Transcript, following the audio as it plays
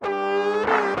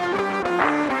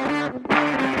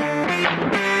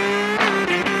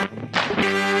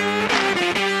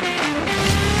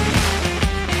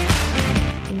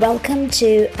Welcome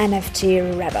to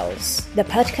NFT Rebels, the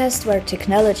podcast where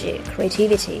technology,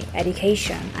 creativity,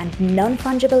 education, and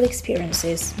non-fungible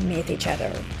experiences meet each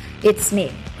other. It's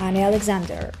me, Annie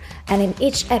Alexander, and in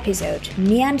each episode,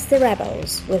 me and the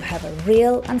Rebels will have a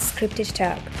real unscripted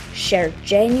talk, share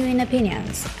genuine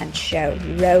opinions, and show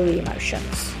raw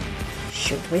emotions.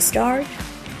 Should we start?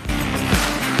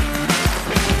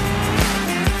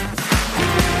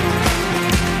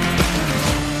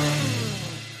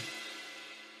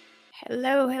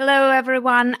 Hello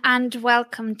everyone, and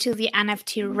welcome to the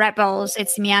NFT Rebels.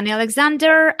 It's me, Annie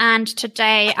Alexander, and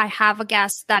today I have a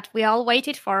guest that we all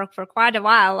waited for quite a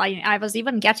while. I was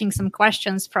even getting some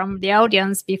questions from the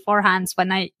audience beforehand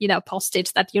when I, posted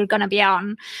that you're going to be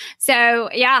on. So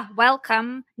yeah,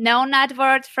 welcome, Known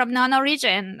Edward from Known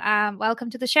Origin. Welcome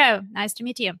to the show. Nice to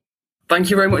meet you. Thank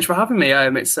you very much for having me. I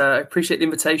appreciate the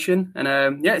invitation,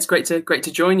 and it's great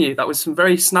to join you. That was some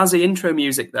very snazzy intro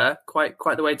music there. Quite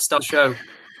the way to start the show.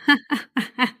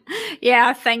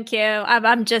 Yeah, thank you.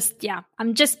 I'm just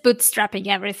bootstrapping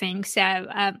everything. So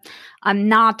I'm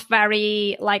not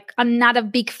a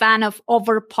big fan of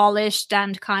over polished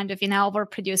and kind of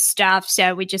overproduced stuff.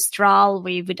 So we just draw.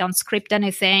 We don't script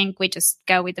anything. We just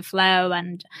go with the flow,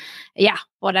 and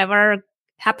whatever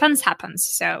happens.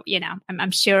 So,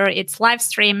 I'm sure it's live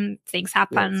stream. Things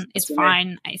happen. Yeah, it's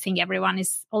fine. I think everyone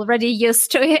is already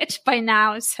used to it by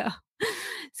now. So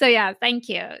yeah, thank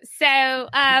you. So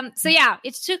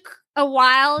it took a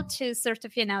while to sort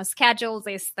of, schedule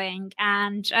this thing.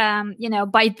 And,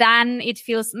 by then it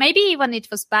feels maybe even it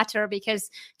was better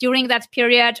because during that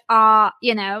period,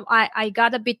 I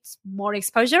got a bit more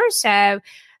exposure. So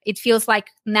it feels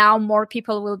like now more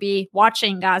people will be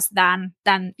watching us than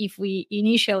if we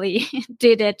initially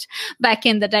did it back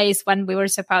in the days when we were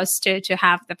supposed to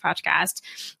have the podcast.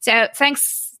 So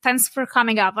thanks for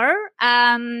coming over.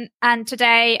 And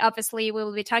today, obviously,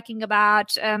 we'll be talking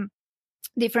about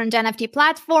different NFT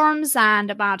platforms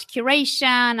and about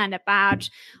curation and about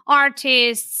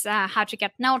artists, how to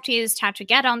get noticed, how to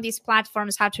get on these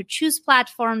platforms, how to choose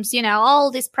platforms,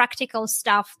 all this practical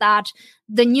stuff that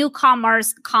the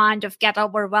newcomers kind of get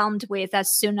overwhelmed with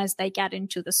as soon as they get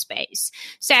into the space.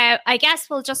 So I guess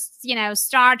we'll just,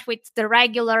 start with the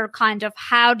regular kind of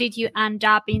how did you end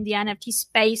up in the NFT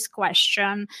space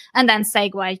question and then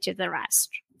segue to the rest.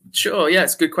 Sure. Yeah,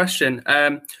 it's a good question.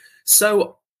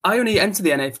 So I only entered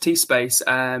the NFT space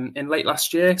in late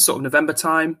last year, sort of November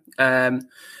time.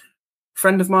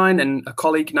 Friend of mine and a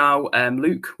colleague now,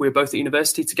 Luke, we were both at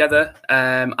university together,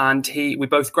 and we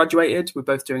both graduated. We're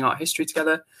both doing art history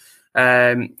together.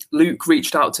 Luke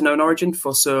reached out to Known Origin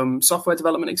for some software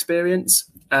development experience,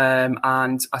 and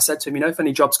I said to him, if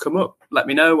any jobs come up, let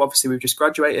me know. Obviously, we've just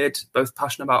graduated, both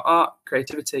passionate about art,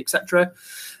 creativity, etc.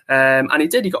 And he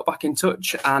did. He got back in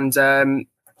touch, and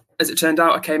as it turned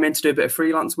out, I came in to do a bit of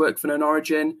freelance work for Known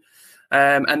Origin.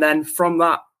 And then from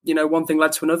that, one thing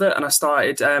led to another, and I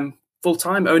started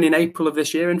full-time only in April of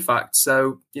this year, in fact.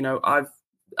 So,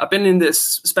 I've been in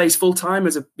this space full-time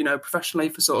as professionally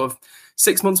for sort of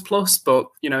 6 months plus, but,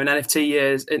 in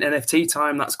NFT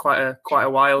time, that's quite a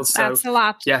while. So that's a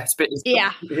lot. Yeah,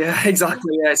 yeah,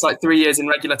 exactly. Yeah, it's like 3 years in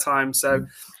regular time. So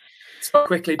it's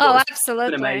quickly, but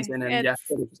absolutely. It's been amazing.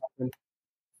 And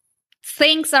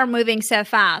things are moving so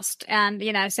fast and,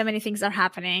 so many things are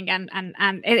happening and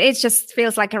it just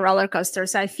feels like a roller coaster.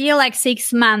 So I feel like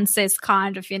 6 months is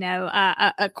kind of,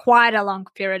 a quite a long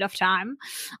period of time,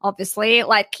 obviously. It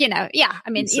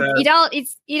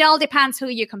all depends who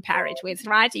you compare it with,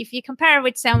 right? If you compare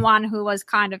with someone who was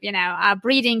kind of,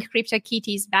 breeding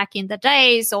CryptoKitties back in the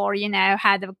days or,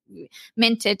 had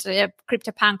minted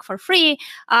CryptoPunk for free,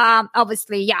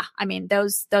 obviously,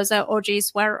 those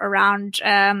OGs were around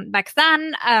back then.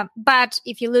 But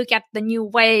if you look at the new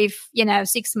wave,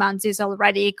 6 months is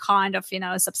already kind of,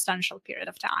 a substantial period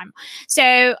of time.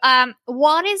 So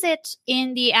what is it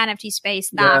in the NFT space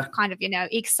that kind of,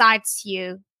 excites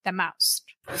you the most?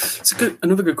 It's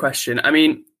another good question.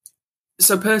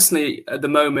 So personally, at the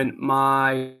moment,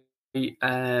 my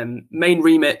main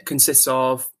remit consists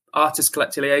of artist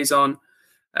collector liaison.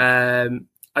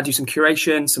 I do some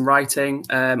curation, some writing,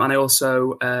 and I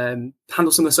also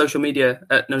handle some of the social media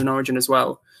at Known Origin as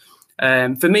well.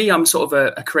 For me, I'm sort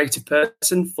of a creative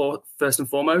person first and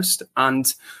foremost.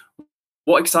 And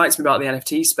what excites me about the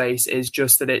NFT space is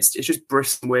just that it's just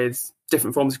bristling with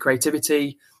different forms of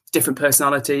creativity, different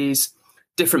personalities,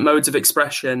 different modes of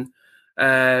expression.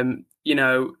 I've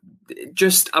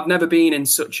never been in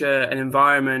such an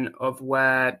environment of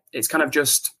where it's kind of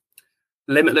just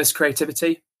limitless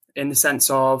creativity. In the sense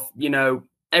of,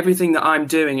 everything that I'm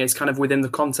doing is kind of within the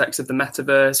context of the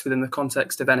metaverse, within the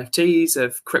context of NFTs,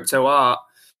 of crypto art.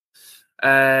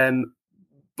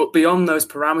 But beyond those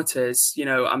parameters,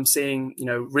 I'm seeing,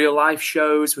 real life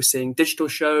shows, we're seeing digital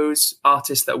shows,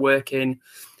 artists that work in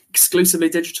exclusively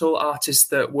digital, artists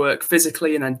that work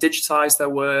physically and then digitize their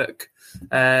work.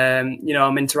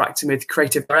 I'm interacting with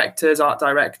creative directors, art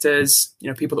directors,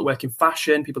 people that work in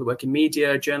fashion, people that work in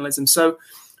media, journalism. So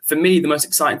for me, the most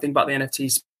exciting thing about the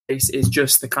NFT space is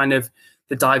just the kind of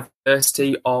the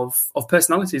diversity of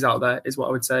personalities out there, is what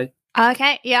I would say.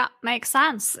 Okay, yeah, makes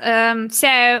sense.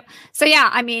 So yeah,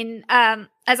 I mean,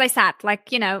 as I said,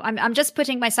 I'm just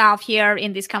putting myself here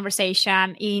in this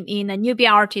conversation in a newbie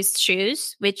artist's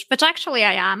shoes, which actually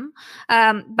I am.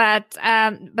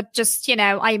 But just,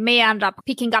 I may end up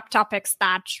picking up topics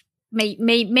that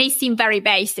may seem very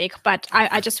basic, but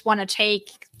I just want to take,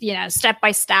 step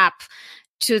by step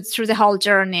through the whole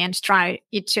journey and try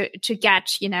to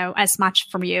get, as much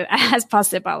from you as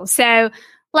possible. So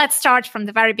let's start from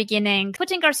the very beginning,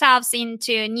 putting ourselves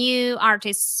into new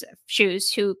artists'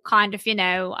 shoes who kind of,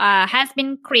 has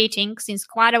been creating since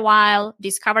quite a while,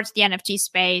 discovered the NFT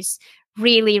space,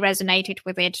 really resonated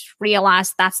with it,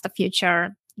 realized that's the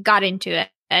future, got into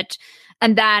it.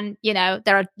 And then,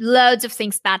 there are loads of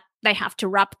things that they have to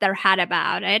wrap their head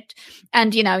about it.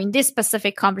 And, in this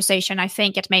specific conversation, I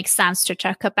think it makes sense to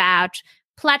talk about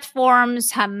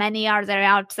platforms, how many are there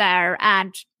out there,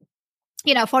 and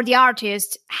for the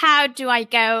artist, how do I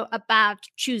go about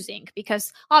choosing?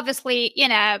 Because obviously,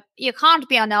 you can't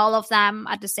be on all of them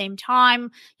at the same time.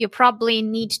 You probably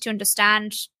need to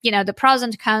understand, the pros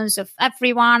and cons of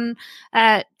everyone,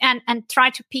 and try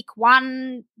to pick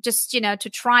one, just, to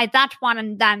try that one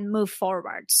and then move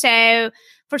forward. So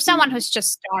for someone who's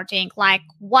just starting,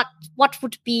 what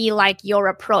would be your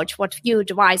approach? What you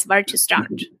advise where to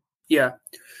start? Yeah.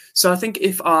 So I think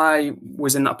if I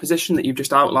was in that position that you've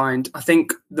just outlined, I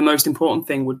think the most important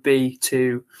thing would be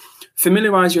to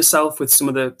familiarize yourself with some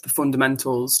of the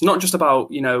fundamentals, not just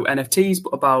about, NFTs,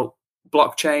 but about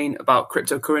blockchain, about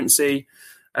cryptocurrency,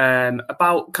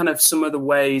 about kind of some of the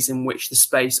ways in which the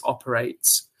space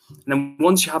operates. And then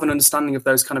once you have an understanding of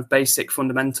those kind of basic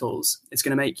fundamentals, it's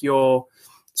going to make your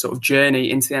sort of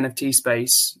journey into the NFT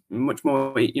space much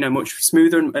more, much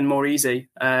smoother and more easy.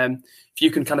 If you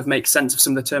can kind of make sense of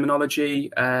some of the terminology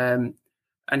and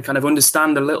kind of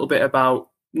understand a little bit about,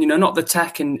 not the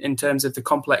tech in terms of the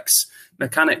complex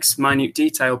mechanics, minute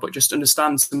detail, but just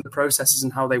understand some of the processes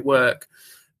and how they work,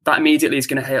 that immediately is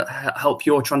going to help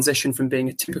your transition from being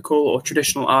a typical or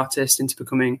traditional artist into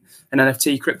becoming an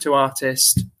NFT crypto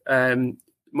artist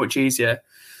much easier.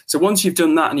 So once you've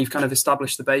done that and you've kind of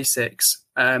established the basics,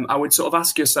 I would sort of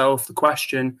ask yourself the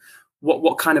question,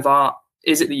 what kind of art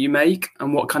is it that you make,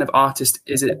 and what kind of artist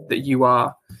is it that you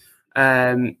are?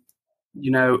 I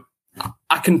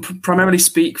can primarily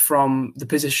speak from the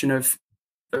position of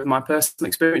my personal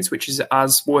experience, which is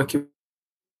as working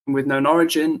with Known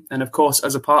Origin. And of course,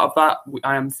 as a part of that,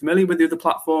 I am familiar with the other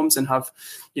platforms and have,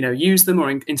 used them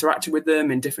or interacted with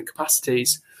them in different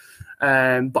capacities.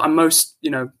 But I'm most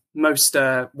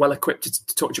well equipped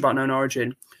to talk to you about Known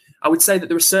Origin. I would say that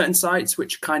there are certain sites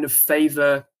which kind of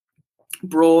favor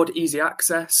broad, easy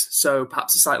access. So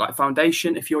perhaps a site like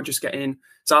Foundation, if you're just getting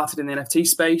started in the NFT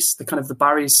space, the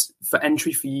barriers for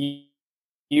entry for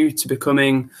you to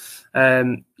becoming,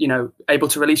 able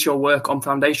to release your work on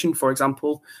Foundation, for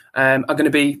example, are going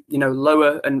to be,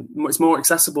 lower, and it's more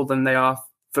accessible than they are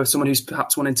for someone who's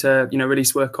perhaps wanting to,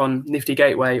 release work on Nifty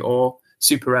Gateway or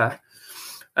Super Rare.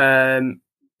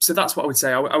 So that's what I would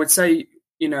say. I would say,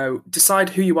 decide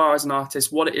who you are as an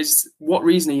artist, what it is, what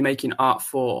reason are you making art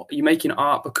for? Are you making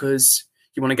art because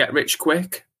you want to get rich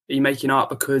quick? Are you making art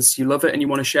because you love it and you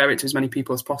want to share it to as many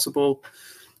people as possible?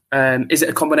 Is it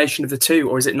a combination of the two,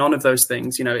 or is it none of those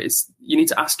things? You need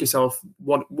to ask yourself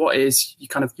what it is you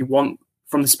want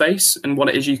from the space and what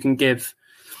it is you can give.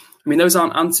 I mean, those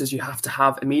aren't answers you have to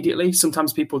have immediately.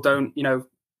 Sometimes people don't,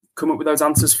 come up with those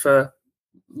answers for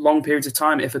long periods of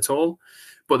time, if at all.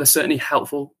 But they're certainly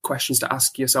helpful questions to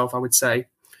ask yourself, I would say.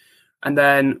 And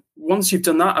then once you've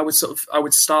done that, I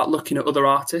would start looking at other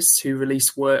artists who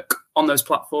release work on those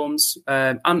platforms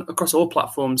and across all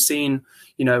platforms, seeing,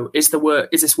 is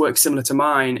this work similar to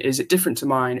mine? Is it different to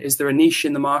mine? Is there a niche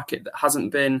in the market that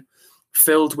hasn't been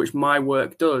filled, which my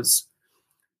work does?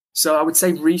 So I would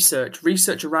say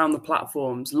research around the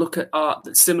platforms, look at art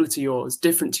that's similar to yours,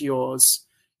 different to yours,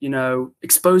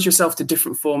 expose yourself to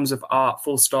different forms of art,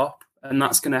 full stop. And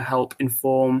that's going to help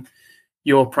inform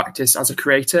your practice as a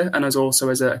creator and as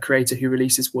a creator who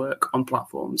releases work on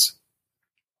platforms.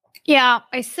 Yeah,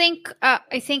 I think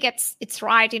it's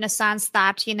right in a sense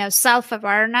that,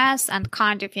 self-awareness and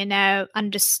kind of,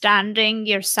 understanding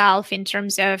yourself in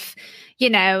terms of,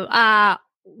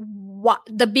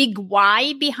 the big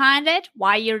why behind it,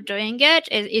 why you're doing it,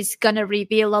 is going to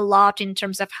reveal a lot in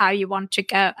terms of how you want to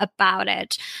go about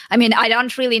it. I mean, I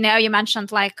don't really know. You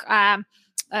mentioned like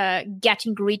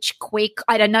getting rich quick.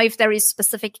 I don't know if there is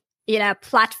specific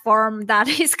platform that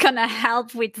is going to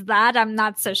help with that. I'm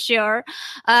not so sure.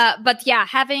 But yeah,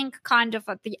 having kind of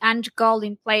the end goal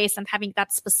in place and having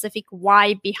that specific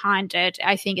why behind it,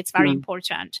 I think it's very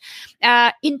important.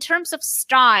 In terms of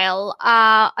style,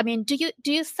 I mean, do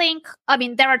you think, I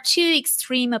mean, there are two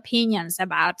extreme opinions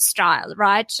about style,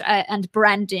 right? And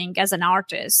branding as an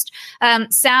artist.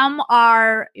 Some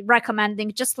are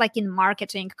recommending, just like in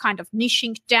marketing, kind of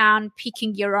niching down,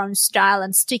 picking your own style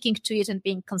and sticking to it and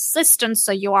being consistent.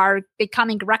 So you are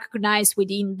becoming recognized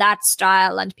within that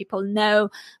style and people know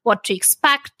what to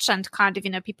expect and kind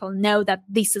of, people know that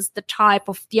this is the type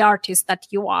of the artist that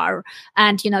you are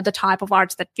and, the type of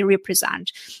art that you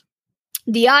represent.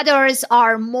 The others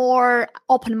are more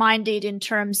open-minded in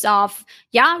terms of,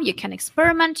 you can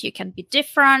experiment, you can be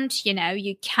different,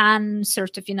 you can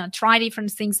sort of, try different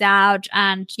things out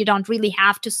and you don't really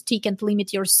have to stick and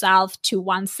limit yourself to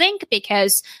one thing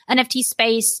because NFT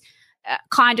space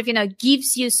kind of,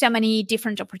 gives you so many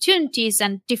different opportunities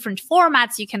and different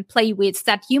formats you can play with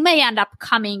that you may end up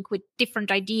coming with different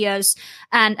ideas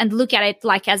and look at it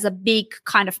like as a big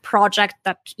kind of project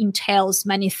that entails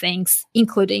many things,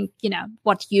 including,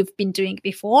 what you've been doing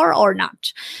before or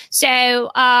not. So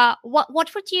what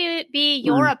would be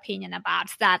your opinion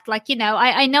about that? Like,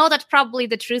 I know that probably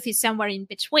the truth is somewhere in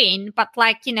between, but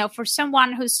like, for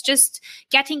someone who's just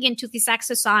getting into this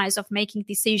exercise of making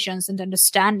decisions and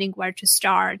understanding where to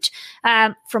start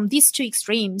from these two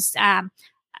extremes,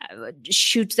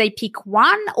 should they pick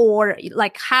one or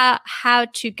like how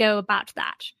to go about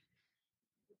that?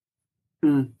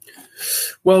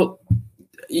 Well,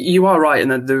 you are right,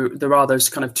 and there are those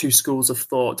kind of two schools of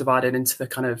thought divided into the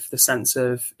kind of the sense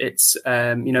of it's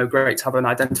great to have an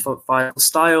identifiable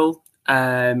style.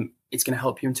 It's going to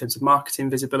help you in terms of marketing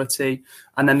visibility.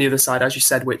 And then the other side, as you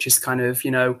said, which is kind of,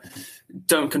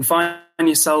 don't confine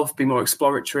yourself, be more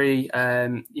exploratory,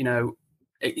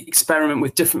 experiment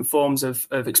with different forms of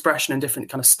expression and different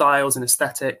kind of styles and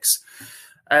aesthetics.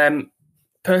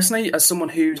 Personally, as someone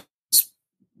who's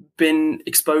been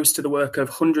exposed to the work of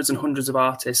hundreds and hundreds of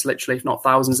artists, literally, if not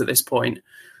thousands at this point,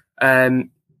 the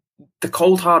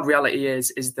cold, hard reality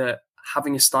is that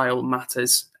having a style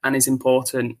matters and is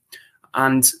important.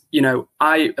 And,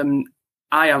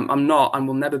 I'm not and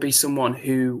will never be someone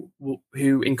who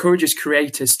encourages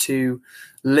creators to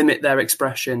limit their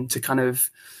expression, to kind of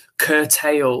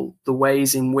curtail the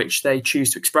ways in which they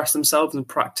choose to express themselves and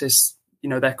practice,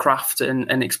 their craft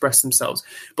and express themselves.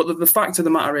 But the fact of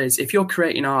the matter is, if you're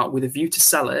creating art with a view to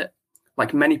sell it,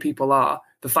 like many people are,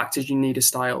 the fact is you need a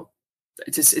style.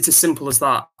 It's as simple as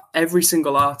that. Every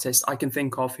single artist I can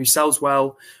think of who sells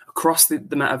well across the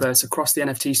metaverse, across the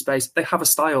NFT space, they have a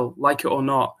style, like it or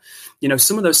not.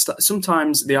 Some of those,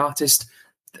 sometimes the artist,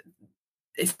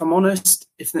 if I'm honest,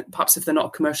 perhaps if they're not a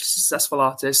commercially successful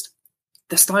artist,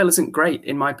 their style isn't great,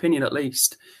 in my opinion, at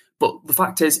least. But the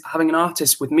fact is, having an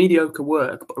artist with mediocre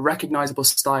work, but a recognizable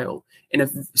style in a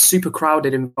super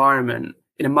crowded environment,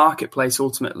 in a marketplace,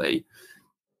 ultimately,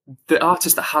 the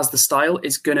artist that has the style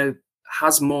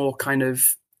has more kind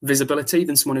of visibility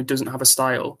than someone who doesn't have a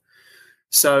style.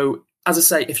 So, as I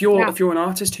say, if you're an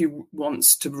artist who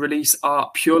wants to release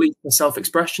art purely for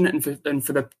self-expression and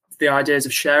for the ideas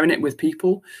of sharing it with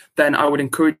people, then I would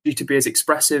encourage you to be as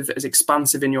expressive, as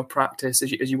expansive in your practice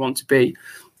as you want to be.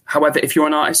 However, if you're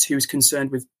an artist who's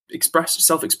concerned with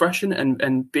self-expression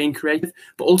and being creative,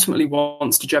 but ultimately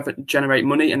wants to generate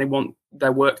money and they want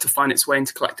their work to find its way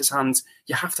into collectors' hands,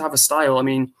 you have to have a style. I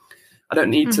mean, I don't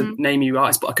need to name you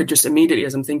artists, but I could just immediately,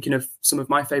 as I'm thinking of some of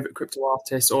my favorite crypto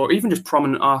artists or even just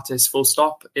prominent artists, full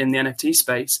stop, in the NFT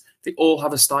space, they all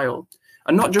have a style.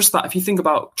 And not just that, if you think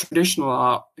about traditional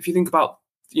art, if you think about,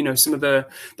 some of the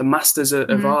masters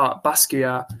of art,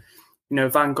 Basquiat,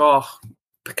 Van Gogh,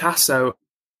 Picasso,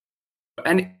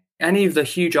 any of the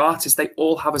huge artists, they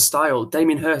all have a style.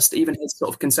 Damien Hirst, even his sort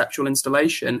of conceptual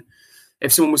installation,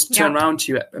 if someone was to turn around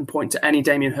to you and point to any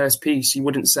Damien Hirst piece, you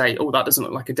wouldn't say, oh, that doesn't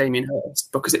look like a Damien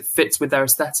Hirst, because it fits with their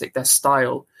aesthetic, their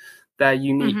style, their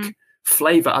unique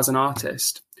flavor as an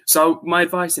artist. So my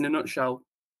advice in a nutshell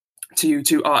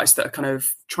to artists that are kind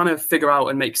of trying to figure out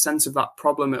and make sense of that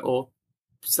problem or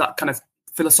that kind of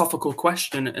philosophical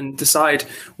question and decide,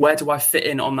 where do I fit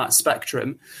in on that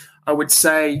spectrum? I would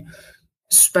say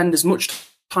spend as much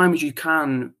time as you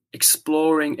can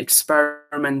exploring,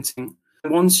 experimenting.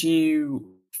 Once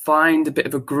you find a bit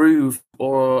of a groove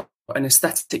or an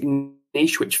aesthetic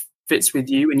niche which fits with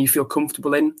you and you feel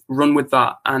comfortable in, run with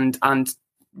that and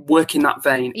work in that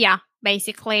vein. Yeah,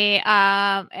 basically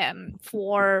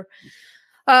for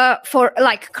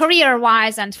like career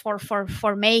wise and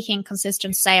for making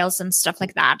consistent sales and stuff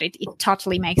like that, it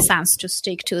totally makes sense to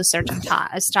stick to a certain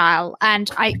style.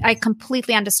 And I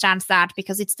completely understand that,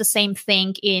 because it's the same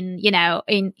thing in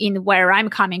where I'm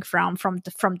coming from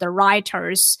the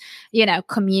writers,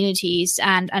 communities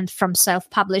and from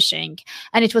self-publishing.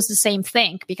 And it was the same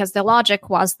thing, because the logic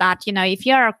was that, if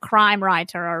you're a crime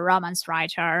writer or a romance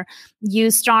writer, you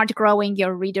start growing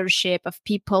your readership of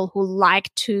people who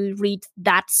like to read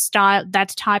that style, that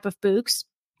type of books.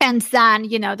 And then,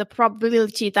 the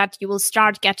probability that you will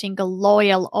start getting a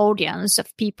loyal audience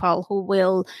of people who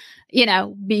will,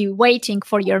 be waiting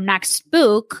for your next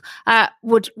book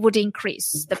would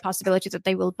increase the possibility that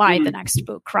they will buy the next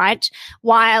book, right?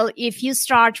 While if you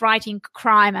start writing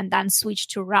crime and then switch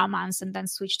to romance and then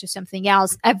switch to something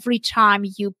else, every time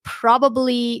you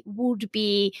probably would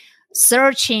be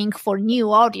searching for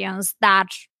new audience that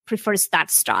prefers that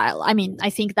style. I mean, I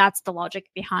think that's the logic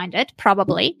behind it,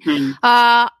 probably.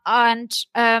 And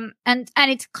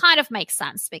it kind of makes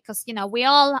sense, because, we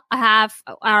all have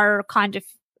our kind of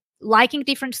liking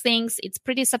different things. It's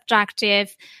pretty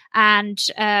subjective. And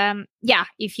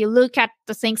if you look at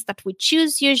the things that we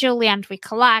choose usually and we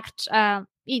collect,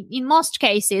 in most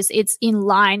cases, it's in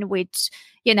line with,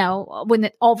 with an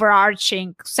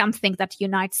overarching something that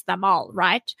unites them all,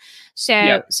 right?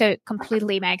 So it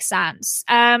completely makes sense.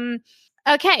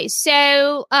 Okay,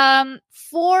 so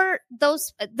for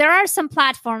those, there are some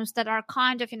platforms that are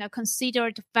kind of,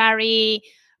 considered very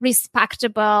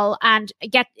respectable, and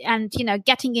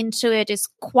getting into it is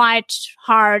quite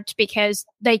hard, because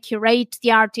they curate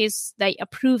the artists, they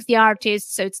approve the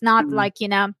artists, so it's not like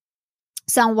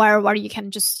somewhere where you can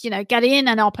just get in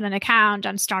and open an account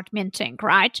and start minting,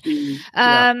 right?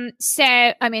 So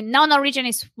I mean, Non-Origin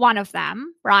is one of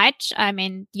them, right? I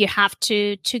mean, you have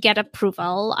to get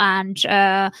approval, and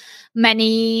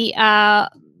many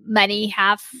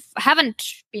haven't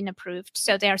been approved,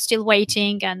 so they are still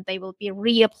waiting, and they will be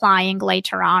reapplying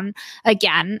later on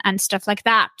again and stuff like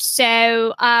that.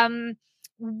 So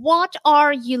what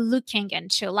are you looking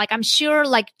into? Like, I'm sure,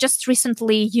 like, just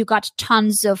recently you got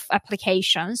tons of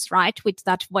applications, right, with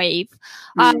that wave,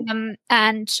 and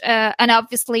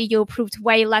obviously you approved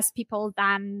way less people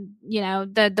than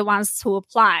the ones who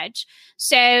applied.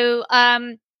 So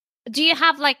do you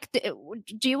have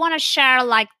do you want to share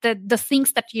like the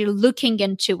things that you're looking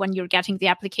into when you're getting the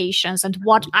applications, and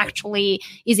what actually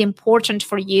is important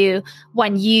for you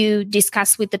when you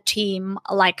discuss with the team,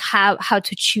 like how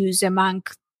to choose among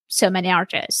so many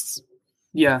artists?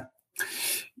 Yeah.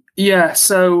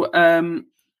 So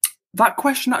that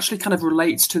question actually kind of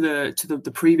relates to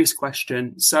the previous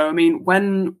question. So I mean,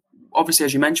 when obviously,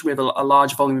 as you mentioned, we have a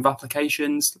large volume of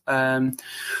applications.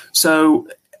 So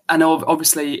I know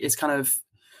obviously it's kind of,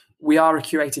 we are a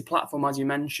curated platform, as you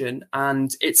mentioned,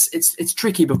 and it's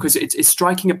tricky, because it's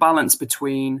striking a balance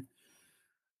between,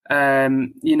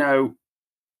 offering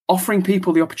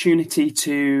people the opportunity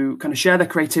to kind of share their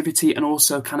creativity, and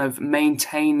also kind of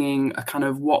maintaining a kind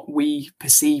of what we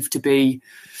perceive to be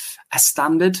a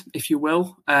standard, if you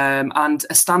will. And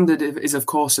a standard is of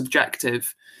course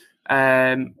subjective.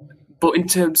 But in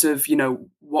terms of,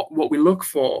 what we look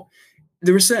for,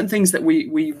 there are certain things that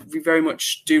we very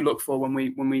much do look for when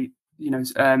we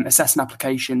assess an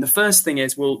application. The first thing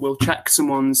is we'll check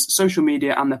someone's social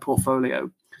media and their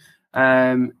portfolio.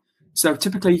 So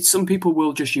typically, some people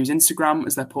will just use Instagram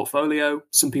as their portfolio.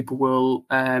 Some people will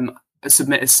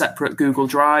submit a separate Google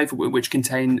Drive, which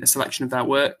contain a selection of their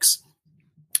works.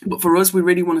 But for us, we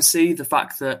really want to see the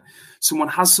fact that someone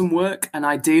has some work, and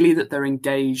ideally that they're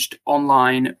engaged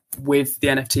online with the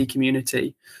NFT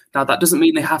community. Now, that doesn't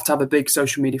mean they have to have a big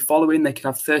social media following. They could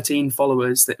have 13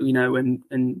 followers that, and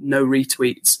no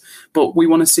retweets. But we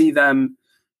want to see them,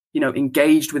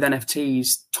 engaged with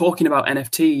NFTs, talking about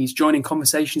NFTs, joining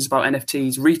conversations about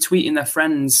NFTs, retweeting their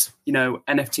friends,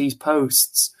 NFTs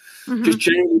posts, just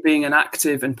generally being an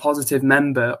active and positive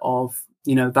member of,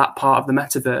 that part of the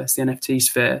metaverse, the NFT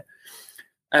sphere.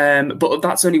 But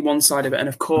that's only one side of it. And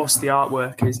of course, the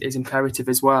artwork is imperative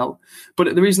as well.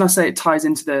 But the reason I say it ties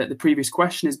into the previous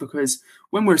question is because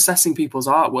when we're assessing people's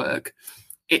artwork,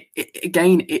 it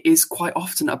is quite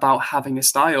often about having a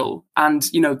style. And,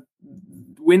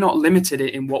 we're not limited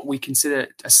in what we consider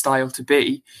a style to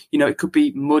be. It could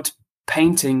be mud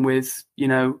painting with,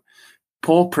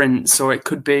 paw prints, or it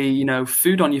could be,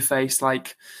 food on your face,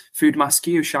 like Food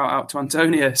Maskew, shout out to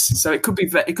Antonius. So it could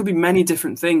be many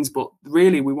different things, but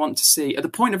really we want to see, at the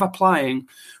point of applying,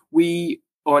 we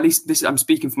or at least this, I'm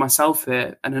speaking for myself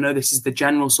here, and I know this is the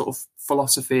general sort of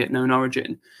philosophy at Known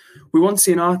Origin. We want to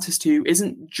see an artist who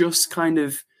isn't just kind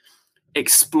of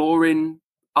exploring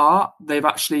art. They've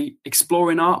actually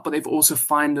exploring art, but they've also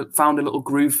found a little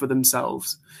groove for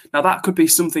themselves. Now that could be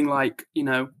something like,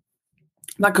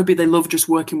 that could be they love just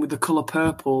working with the color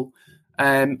purple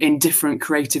in different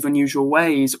creative, unusual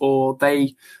ways, or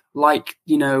they like,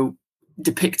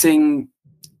 depicting,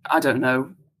 I don't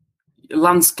know,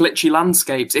 glitchy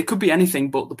landscapes. It could be anything,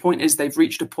 but the point is they've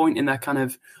reached a point in their kind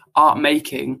of art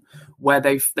making where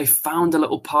they've found a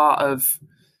little part of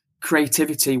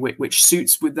creativity which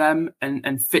suits with them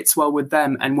and fits well with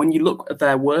them. And when you look at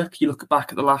their work, you look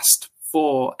back at the last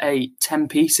 4, 8, 10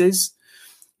 pieces,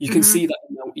 you can see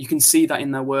that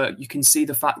in their work. You can see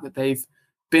the fact that they've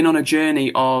been on a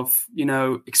journey of,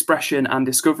 expression and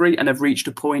discovery, and have reached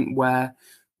a point where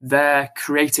they're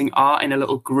creating art in a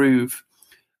little groove.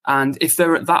 And if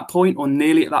they're at that point or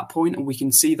nearly at that point, and we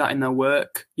can see that in their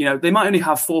work, they might only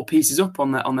have 4 pieces up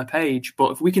on their page,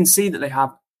 but if we can see that they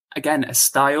have, again, a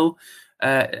style,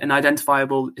 an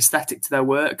identifiable aesthetic to their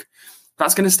work,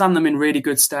 that's going to stand them in really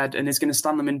good stead, and is going to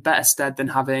stand them in better stead than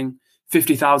having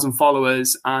 50,000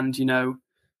 followers and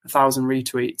 1,000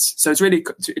 retweets. So it's really,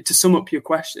 to sum up your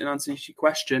question and answer your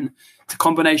question, it's a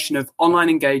combination of online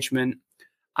engagement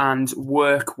and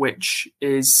work which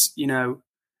is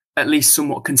at least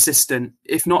somewhat consistent,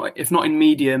 if not in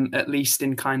medium, at least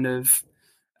in kind of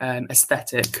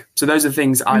aesthetic. So those are the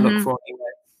things I look for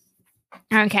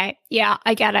anyway. Okay, yeah,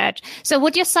 I get it. So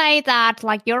would you say that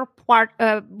like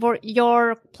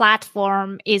your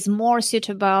platform is more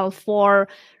suitable for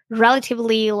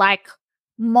relatively like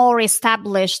more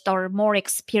established or more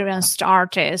experienced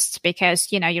artists, because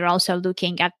you're also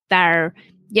looking at their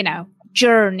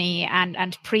journey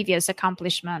and previous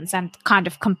accomplishments and kind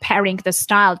of comparing the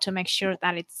style to make sure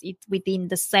that it's within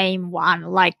the same one?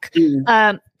 Like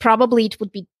probably it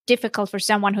would be difficult for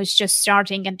someone who's just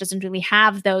starting and doesn't really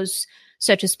have those,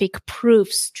 so to speak,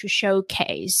 proofs to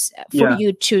showcase for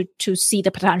you to see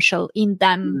the potential in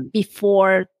them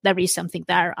before there is something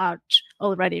there out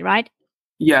already, right?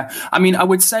 Yeah, I mean, I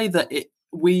would say that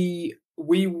we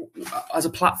as a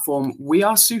platform, we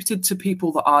are suited to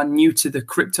people that are new to the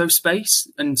crypto space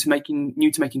and to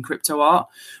making crypto art,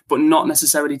 but not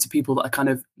necessarily to people that are kind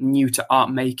of new to art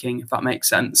making, if that makes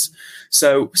sense.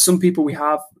 So some people we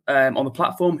have on the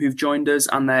platform who've joined us,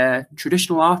 and they're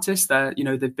traditional artists.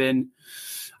 They've been,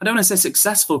 I don't want to say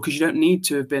successful, because you don't need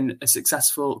to have been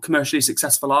a commercially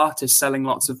successful artist selling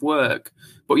lots of work.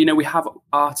 But, we have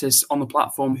artists on the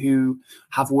platform who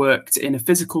have worked in a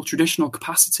physical, traditional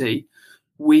capacity.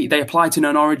 They apply to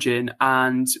Known Origin,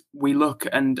 and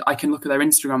I can look at their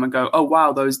Instagram and go, oh,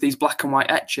 wow, these black and white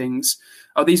etchings,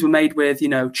 these were made with,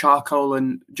 charcoal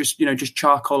and just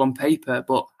charcoal on paper.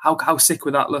 But how sick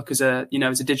would that look as a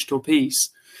digital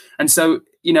piece? And so,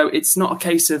 it's not a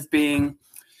case of being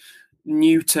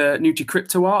new to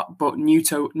crypto art, but new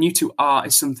to art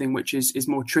is something which is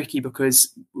more tricky,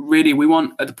 because really we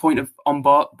want, at the point of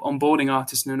onboarding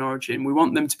artists in Known Origin, we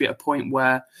want them to be at a point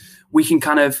where we can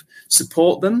kind of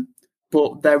support them,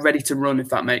 but they're ready to run, if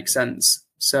that makes sense.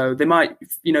 So they might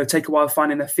take a while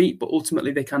finding their feet, but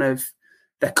ultimately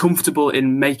they're comfortable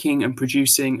in making and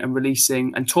producing and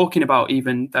releasing and talking about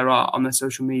even their art on their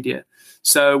social media.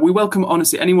 So we welcome,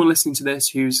 honestly, anyone listening to this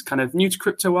who's kind of new to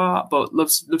crypto art, but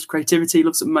loves creativity,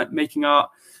 loves making art.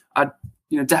 I'd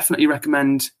definitely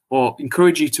recommend or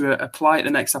encourage you to apply at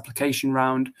the next application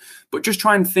round. But just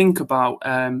try and think about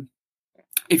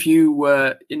if you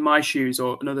were in my shoes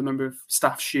or another member of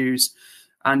staff's shoes,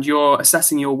 and you're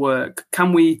assessing your work,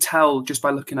 can we tell just by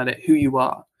looking at it who you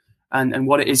are and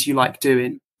what it is you like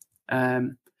doing?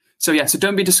 So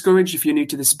don't be discouraged if you're new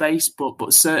to the space,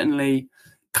 but certainly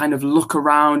kind of look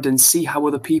around and see how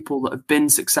other people that have been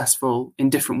successful in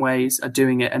different ways are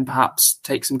doing it, and perhaps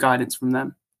take some guidance from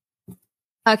them.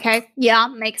 Okay. Yeah,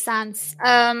 makes sense.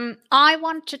 I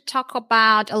want to talk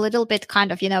about a little bit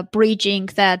kind of, bridging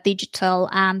the digital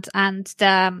and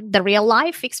the real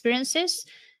life experiences.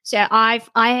 So I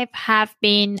have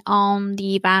been on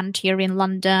the event here in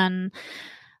London,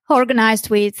 organized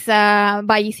with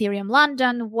by Ethereum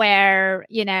London, where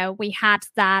we had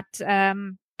that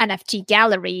NFT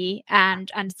gallery,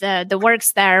 and the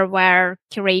works there were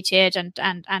curated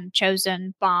and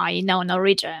chosen by Known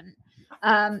Origin.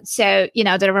 So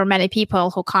there were many people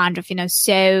who kind of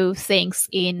saw things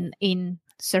in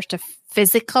sort of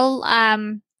physical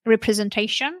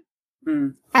representation,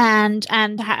 and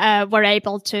were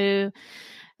able to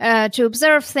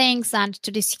observe things and to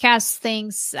discuss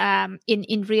things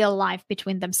in real life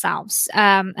between themselves.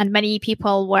 And many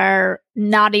people were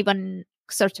not even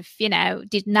sort of,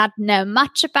 did not know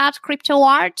much about crypto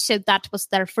art. So that was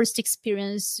their first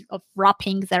experience of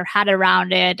wrapping their head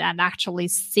around it and actually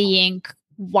seeing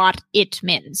what it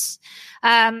means.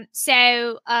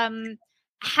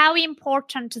 How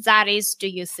important that is, do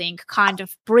you think, kind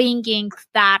of bringing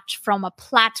that from a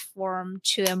platform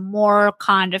to a more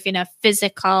kind of,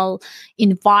 physical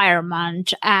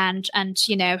environment, and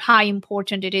how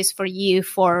important it is for you,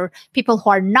 for people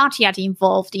who are not yet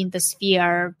involved in the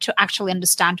sphere, to actually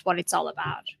understand what it's all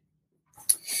about?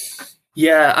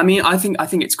 Yeah, I mean, I think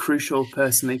it's crucial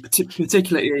personally,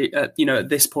 particularly at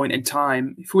this point in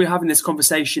time. If we're having this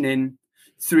conversation in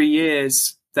 3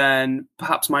 years, then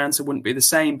perhaps my answer wouldn't be the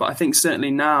same. But I think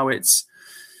certainly now it's,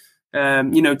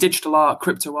 digital art,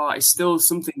 crypto art is still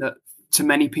something that to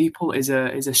many people is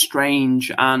a strange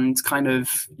and kind of,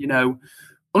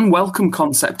 unwelcome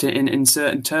concept in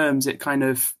certain terms. It kind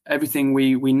of, everything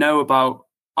we know about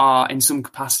art in some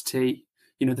capacity,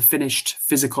 the finished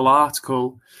physical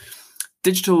article,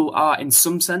 digital art in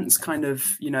some sense kind of,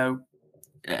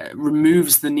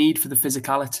 removes the need for the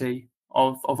physicality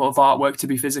of artwork to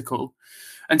be physical.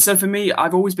 And so for me,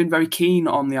 I've always been very keen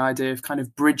on the idea of kind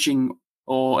of bridging,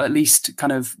 or at least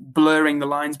kind of blurring the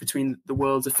lines between the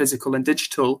worlds of physical and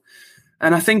digital.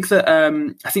 And I think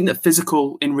that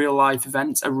physical in real life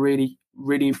events are really,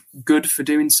 really good for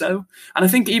doing so. And I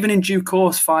think even in due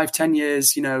course, 5-10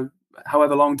 years,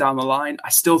 however long down the line, I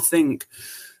still think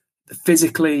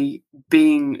physically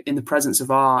being in the presence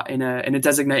of art in a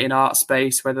designated art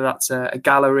space, whether that's a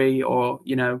gallery or,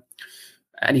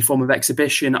 any form of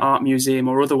exhibition, art museum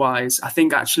or otherwise, I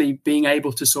think actually being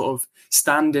able to sort of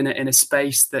stand in a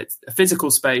space, that's a physical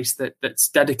space that's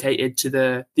dedicated to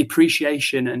the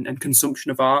appreciation and consumption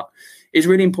of art is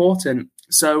really important.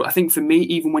 So I think for me,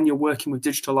 even when you're working with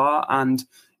digital art and,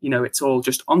 it's all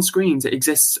just on screens, it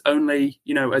exists only,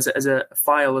 as a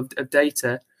file of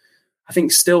data, I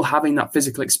think still having that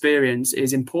physical experience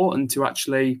is important to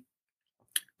actually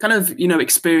kind of,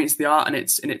 experience the art in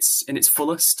its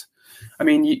fullest. I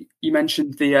mean, you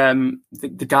mentioned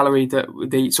the gallery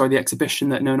the exhibition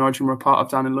that Known Origin were a part of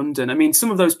down in London. I mean,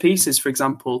 some of those pieces, for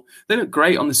example, they look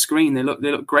great on the screen. They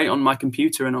look great on my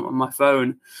computer and on my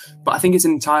phone. But I think it's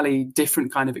an entirely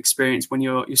different kind of experience when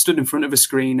you're stood in front of a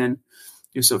screen and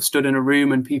you're sort of stood in a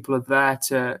room and people are there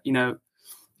to,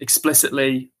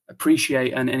 explicitly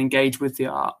appreciate and engage with the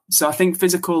art. So I think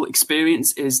physical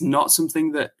experience is not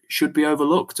something that should be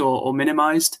overlooked or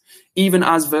minimized, even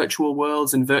as virtual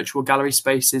worlds and virtual gallery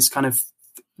spaces kind of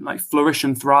like flourish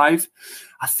and thrive.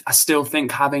 I still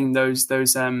think having those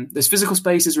physical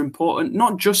spaces are important,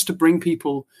 not just to bring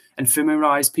people and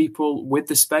familiarize people with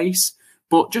the space,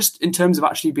 but just in terms of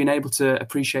actually being able to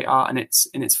appreciate art in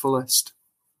its fullest.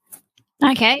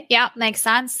 Okay, yeah, makes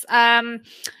sense.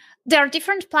 There are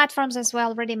different platforms, as well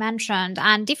already mentioned,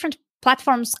 and different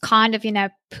platforms kind of,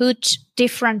 put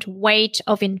different weight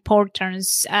of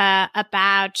importance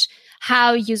about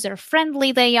how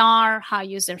user-friendly they are, how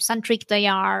user-centric they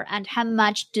are, and how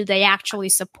much do they actually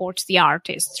support the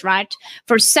artists, right?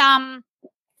 For some,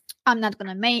 I'm not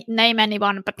going to name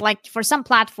anyone, but like for some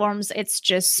platforms, it's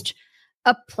just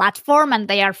a platform and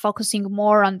they are focusing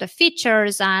more on the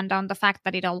features and on the fact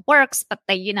that it all works, but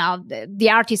they, the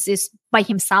artist is by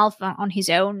himself on his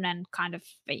own and kind of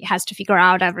he has to figure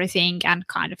out everything and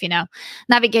kind of,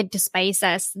 navigate the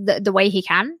spaces the way he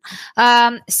can.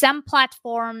 Some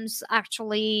platforms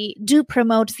actually do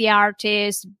promote the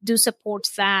artists, do support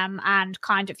them, and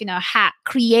kind of,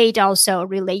 create also a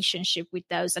relationship with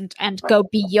those and go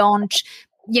beyond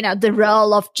the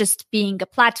role of just being a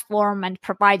platform and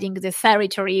providing the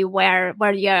territory where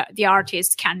the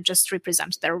artist can just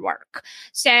represent their work.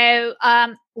 So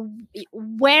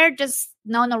where does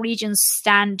Known Origin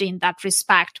stand in that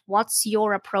respect? What's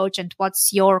your approach and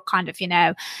what's your kind of,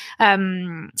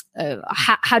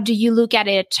 how do you look at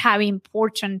it? How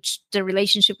important the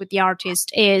relationship with the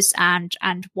artist is, and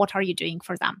what are you doing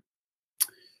for them?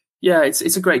 Yeah,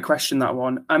 it's a great question, that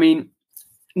one. I mean,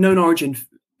 Known Origin,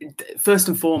 first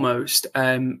and foremost,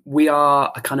 we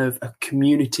are a kind of a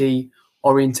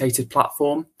community-orientated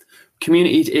platform.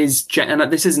 Community is,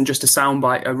 and this isn't just a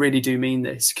soundbite, I really do mean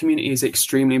this. Community is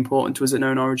extremely important to us at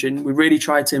Known Origin. We really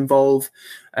try to involve,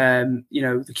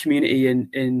 the community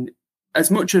in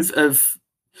as much of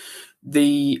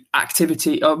the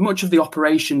activity, much of the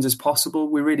operations as possible.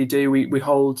 We really do. We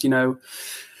hold,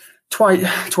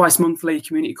 twice monthly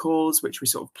community calls, which we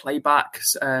sort of play back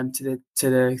to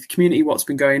the community what's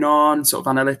been going on, sort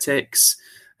of analytics,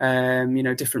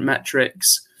 different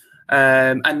metrics,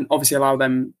 and obviously allow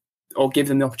them or give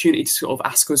them the opportunity to sort of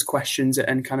ask us questions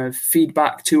and kind of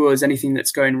feedback to us anything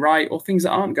that's going right or things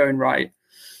that aren't going right.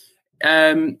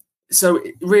 so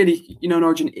really, Known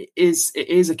Origin is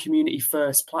a community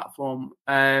first platform,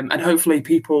 and hopefully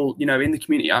people, in the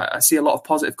community, I see a lot of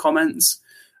positive comments,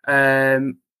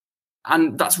 and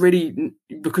that's really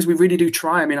because we really do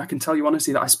try. I mean, I can tell you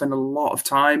honestly that I spend a lot of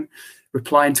time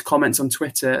replying to comments on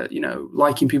Twitter,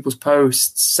 liking people's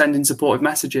posts, sending supportive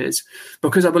messages,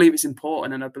 because I believe it's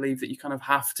important, and I believe that you kind of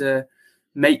have to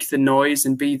make the noise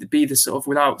and be the sort of,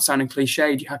 without sounding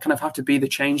cliched, you kind of have to be the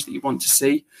change that you want to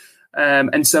see.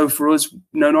 And so for us,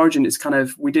 Known Origin, it's kind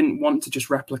of, we didn't want to just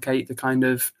replicate the kind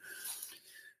of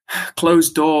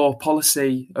closed door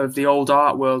policy of the old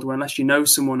art world, where unless you know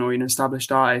someone or you're an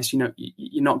established artist, you're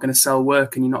not going to sell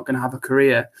work and you're not going to have a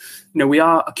career. We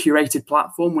are a curated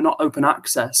platform. We're not open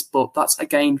access, but that's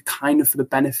again kind of for the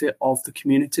benefit of the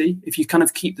community. If you kind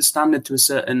of keep the standard to a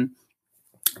certain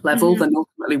level, then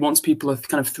ultimately once people are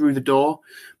kind of through the door,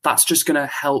 that's just going to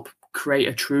help create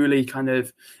a truly kind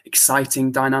of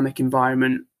exciting, dynamic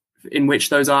environment in which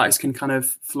those artists can kind of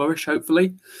flourish,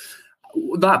 hopefully.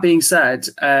 That being said,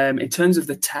 in terms of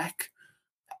the tech,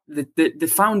 the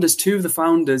founders, two of the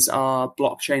founders are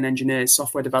blockchain engineers,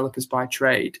 software developers by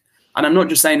trade. And I'm not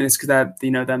just saying this because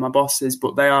they're my bosses,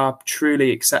 but they are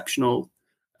truly exceptional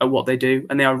at what they do.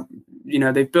 And they are,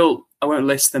 they've built, I won't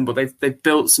list them, but they've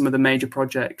built some of the major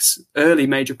projects, early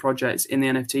major projects in the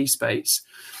NFT space.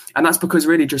 And that's because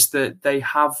really just that they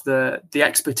have the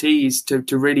expertise to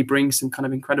really bring some kind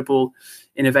of incredible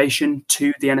innovation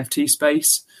to the NFT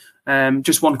space.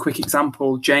 Just one quick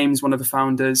example, James, one of the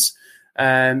founders,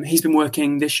 he's been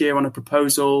working this year on a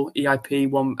proposal, EIP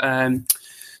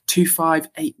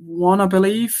 2581, I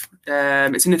believe.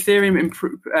 It's an Ethereum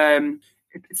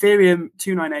Ethereum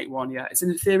 2981, yeah. It's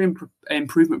an Ethereum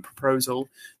improvement proposal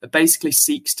that basically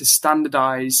seeks to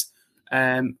standardize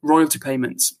royalty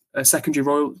payments, secondary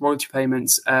royalty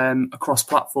payments across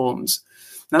platforms.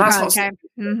 Now that's that's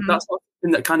not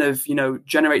something that kind of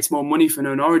generates more money for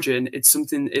Known Origin. It's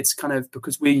kind of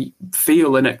because we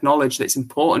feel and acknowledge that it's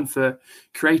important for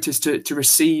creators to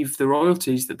receive the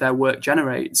royalties that their work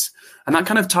generates, and that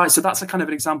kind of ties. So that's a kind of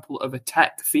an example of a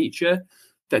tech feature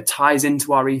that ties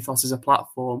into our ethos as a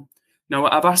platform. Now,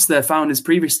 I've asked the founders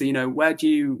previously, where do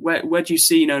you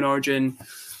see Known Origin,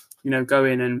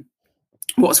 going, and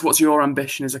what's your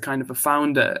ambition as a kind of a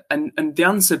founder? And the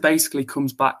answer basically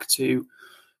comes back to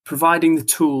providing the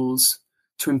tools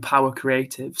to empower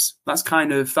creatives. That's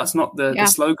not the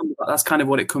slogan, but that's kind of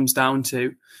what it comes down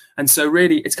to. And so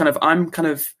really it's kind of, I'm kind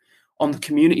of on the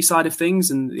community side of things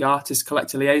and the artist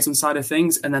collector liaison side of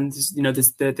things. And then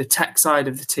there's the tech side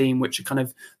of the team, which are kind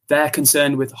of, they're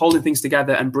concerned with holding things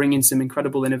together and bringing some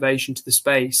incredible innovation to the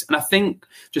space. And I think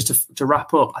just to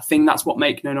wrap up, I think that's what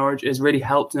make Known Origin has really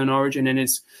helped Known Origin, and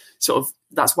is sort of,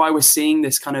 that's why we're seeing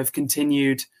this kind of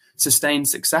continued sustained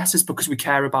success, is because we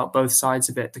care about both sides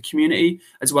of it, the community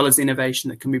as well as the innovation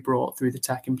that can be brought through the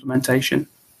tech implementation.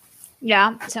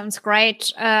 Yeah, sounds great.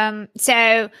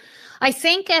 So I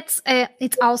think it's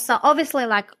also obviously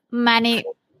like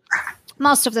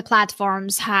most of the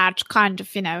platforms had kind of,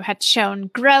 had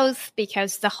shown growth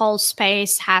because the whole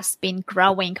space has been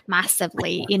growing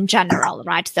massively in general,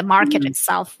 right? The market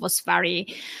itself was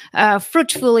very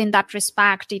fruitful in that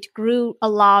respect. It grew a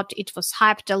lot. It was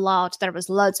hyped a lot. There was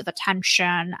loads of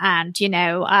attention, and,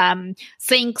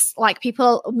 things like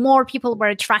more people were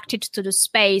attracted to the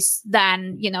space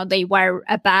than, they were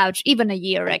about even a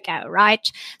year ago,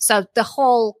 right? So the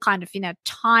whole kind of,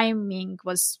 timing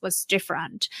was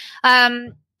different.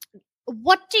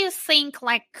 What do you think,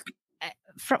 like,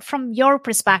 from your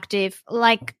perspective,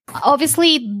 like,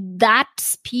 obviously that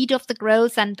speed of the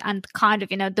growth and kind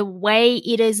of, the way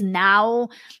it is now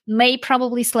may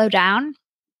probably slow down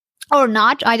or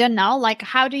not? I don't know. Like,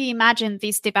 how do you imagine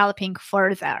this developing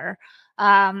further?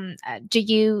 Do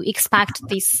you expect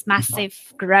this massive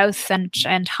growth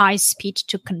and high speed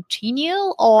to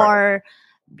continue, or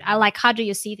like, how do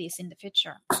you see this in the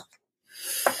future?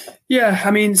 Yeah,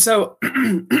 I mean, so,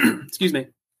 excuse me.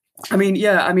 I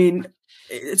mean,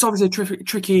 it's obviously a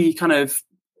tricky kind of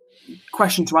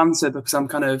question to answer because I'm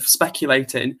kind of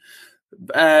speculating.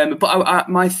 But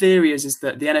my theory is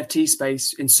that the NFT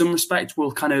space, in some respect,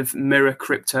 will kind of mirror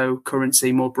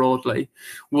cryptocurrency more broadly.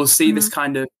 We'll see this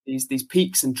kind of these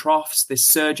peaks and troughs, this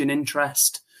surge in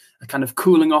interest, a kind of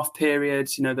cooling off period,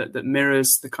 that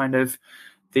mirrors the kind of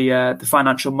the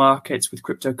financial markets with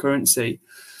cryptocurrency.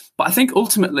 But I think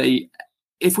ultimately,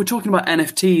 if we're talking about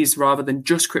NFTs rather than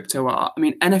just crypto art, I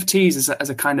mean, NFTs as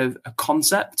a kind of a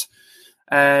concept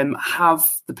have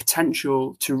the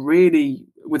potential to really,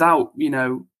 without,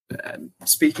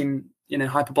 speaking in a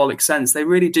hyperbolic sense, they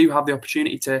really do have the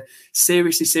opportunity to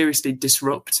seriously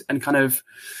disrupt and kind of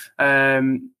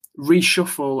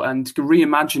reshuffle and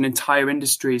reimagine entire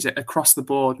industries across the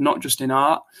board, not just in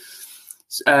art.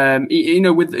 With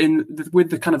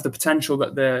the kind of the potential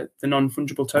that the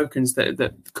non-fungible tokens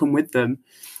that come with them.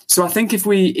 So I think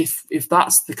if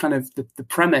that's the kind of the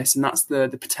premise and that's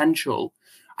the potential,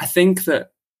 I think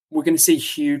that we're going to see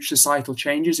huge societal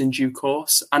changes in due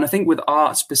course. And I think with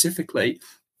art specifically,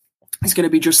 it's going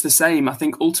to be just the same. I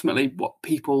think ultimately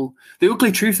the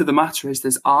ugly truth of the matter is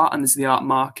there's art and there's the art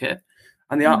market.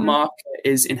 And the art market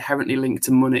is inherently linked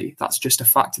to money. That's just a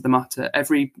fact of the matter.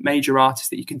 Every major artist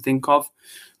that you can think of,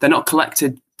 they're not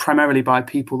collected primarily by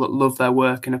people that love their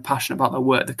work and are passionate about their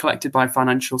work. They're collected by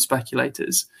financial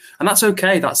speculators. And that's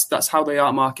okay. That's how the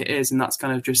art market is. And that's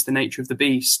kind of just the nature of the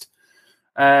beast.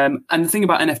 And the thing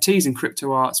about NFTs and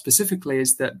crypto art specifically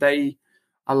is that they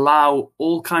allow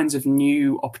all kinds of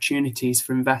new opportunities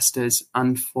for investors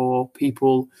and for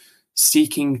people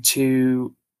seeking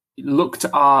to look to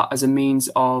art as a means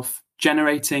of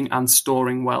generating and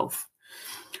storing wealth.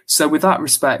 So with that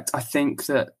respect, I think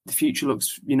that the future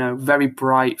looks, very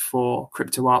bright for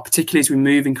crypto art, particularly as we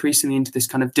move increasingly into this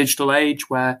kind of digital age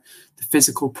where the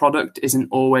physical product isn't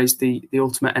always the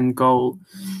ultimate end goal.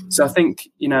 So I think,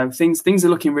 things are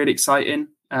looking really exciting.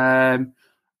 And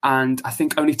I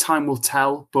think only time will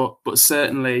tell, but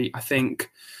certainly I think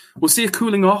we'll see a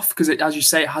cooling off because, as you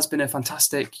say, it has been a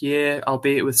fantastic year,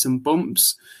 albeit with some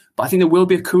bumps. But I think there will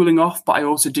be a cooling off. But I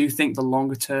also do think the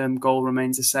longer term goal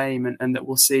remains the same, and that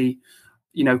we'll see,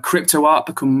 crypto art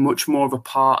become much more of a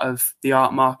part of the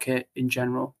art market in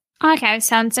general. Okay,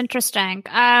 sounds interesting.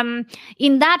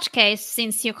 In that case,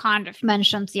 since you kind of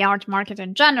mentioned the art market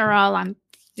in general and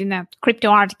crypto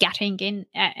art getting in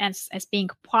as being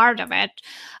part of it.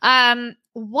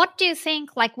 What do you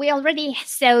think? Like, we already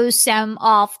saw some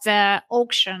of the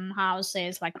auction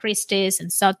houses like Christie's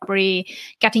and Sotheby's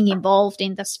getting involved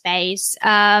in the space.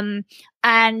 And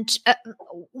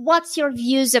what's your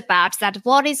views about that?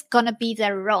 What is going to be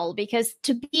their role? Because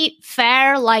to be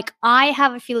fair, like, I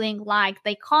have a feeling like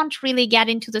they can't really get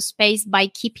into the space by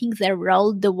keeping their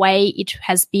role the way it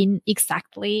has been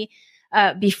exactly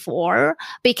before,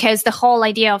 because the whole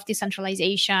idea of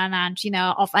decentralization and,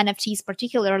 of NFTs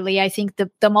particularly, I think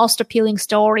the most appealing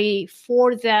story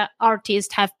for the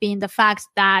artists have been the fact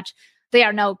that they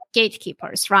are no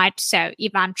gatekeepers, right? So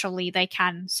eventually they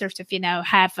can sort of,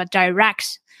 have a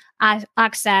direct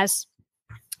access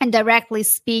and directly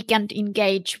speak and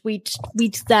engage with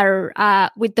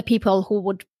the people who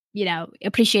would,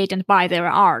 appreciate and buy their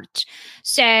art.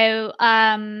 So,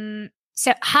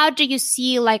 So how do you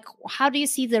see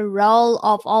the role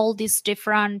of all these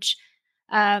different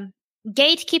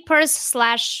gatekeepers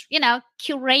 /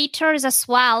 curators as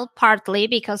well, partly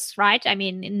because, right, I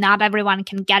mean, not everyone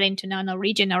can get into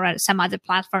non-origin or some other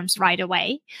platforms right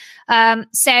away.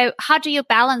 So how do you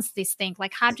balance this thing?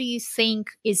 Like, how do you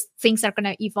think things are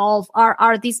going to evolve?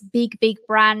 Are these big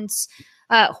brands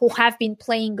who have been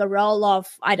playing a role of,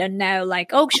 I don't know,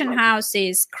 like auction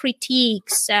houses,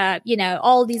 critiques,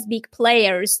 all these big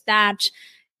players that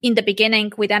in the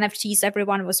beginning with NFTs,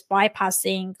 everyone was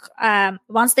bypassing.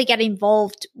 Once they get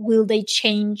involved, will they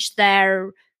change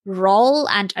their role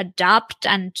and adapt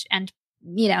and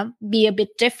be a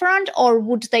bit different? Or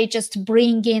would they just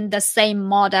bring in the same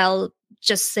model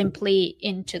just simply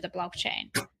into the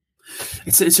blockchain?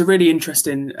 It's a really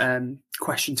interesting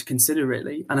question to consider,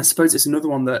 really. And I suppose it's another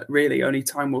one that really only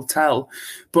time will tell.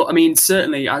 But I mean,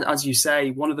 certainly, as you say,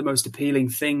 one of the most appealing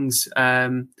things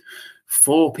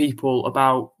for people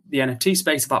about the NFT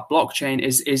space, about blockchain,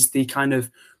 is the kind of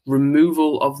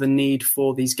removal of the need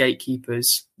for these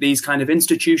gatekeepers, these kind of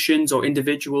institutions or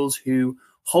individuals who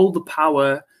hold the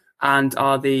power and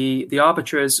are the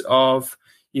arbiters of,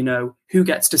 who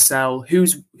gets to sell,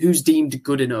 who's deemed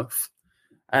good enough.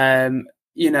 In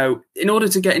order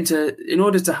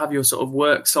to have your sort of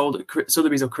work sold at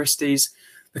Sotheby's or Christie's,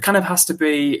 there kind of has to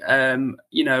be,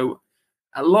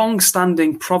 a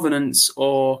long-standing provenance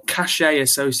or cachet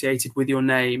associated with your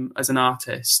name as an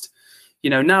artist.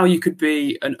 Now you could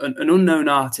be an unknown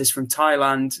artist from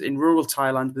Thailand, in rural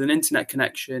Thailand, with an internet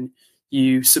connection.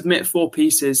 You submit 4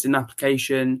 pieces in an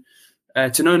application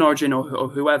to Known Origin or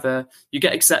whoever, you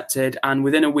get accepted, and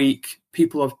within a week,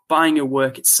 people are buying your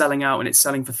work, it's selling out, and it's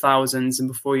selling for thousands, and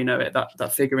before you know it,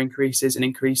 that figure increases and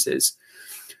increases.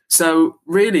 So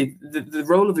really, the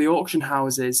role of the auction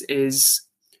houses is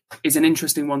an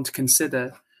interesting one to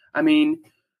consider. I mean,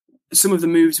 some of the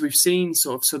moves we've seen,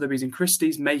 sort of Sotheby's and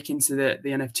Christie's make into the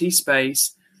NFT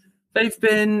space, they've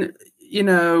been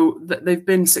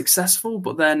successful,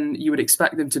 but then you would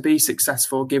expect them to be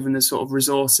successful given the sort of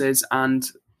resources and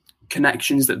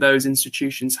connections that those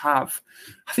institutions have.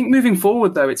 I think moving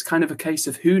forward, though, it's kind of a case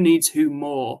of who needs who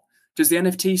more. Does the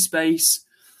NFT space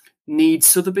need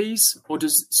Sotheby's, or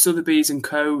does Sotheby's and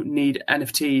Co. need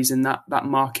NFTs in that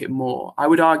market more? I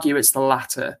would argue it's the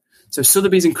latter. So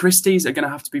Sotheby's and Christie's are going to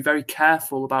have to be very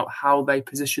careful about how they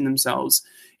position themselves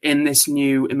in this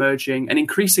new emerging and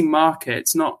increasing market.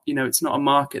 It's not a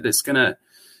market that's going to,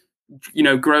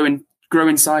 grow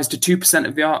in size to 2%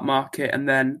 of the art market, and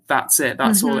then that's it.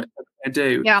 That's all it's going to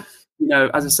do. Yeah.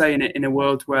 As I say, in a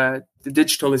world where the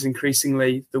digital is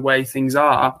increasingly the way things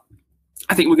are,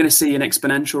 I think we're going to see an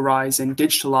exponential rise in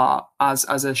digital art as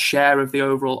a share of the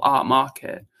overall art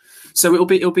market. So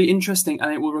it'll be interesting,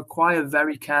 and it will require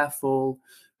very careful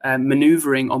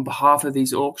maneuvering on behalf of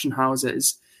these auction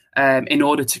houses in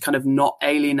order to kind of not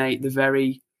alienate the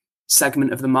very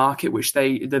segment of the market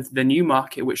the new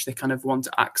market which they kind of want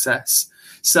to access.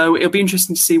 So it'll be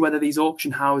interesting to see whether these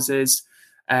auction houses,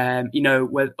 in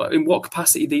what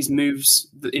capacity they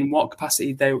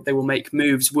will make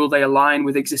moves. Will they align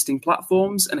with existing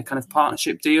platforms and a kind of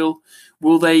partnership deal?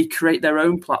 Will they create their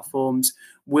own platforms?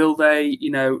 Will they,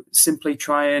 simply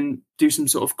try and do some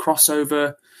sort of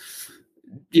crossover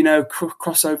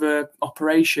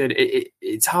operation?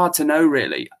 It's hard to know,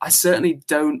 really. I certainly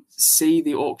don't see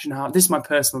the auction house. This is my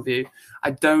personal view.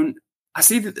 I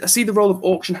see the role of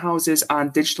auction houses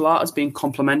and digital art as being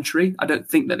complementary. I don't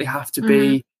think that they have to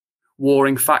be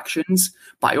warring factions,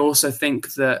 but I also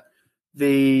think that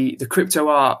the crypto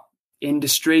art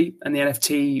industry and the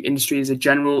NFT industry as a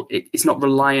general, it's not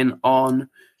reliant on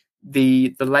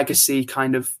the legacy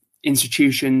kind of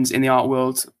institutions in the art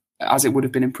world as it would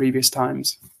have been in previous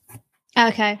times.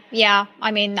 Okay. Yeah.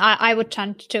 I mean, I would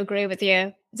tend to agree with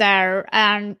you there.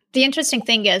 And the interesting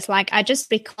thing is, I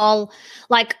just recall,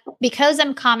 because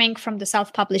I'm coming from the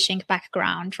self-publishing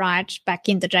background, right? Back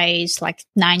in the days,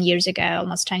 9 years ago,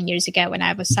 almost 10 years ago, when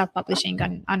I was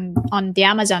self-publishing on the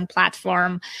Amazon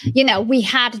platform, we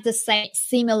had the same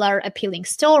similar appealing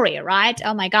story, right?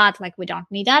 Oh my God, we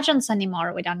don't need agents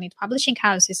anymore. We don't need publishing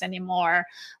houses anymore.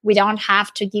 We don't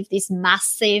have to give this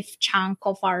massive chunk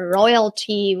of our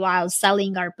royalty while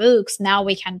selling our books. Now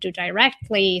we can do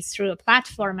directly through a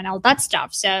platform and all that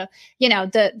stuff. So,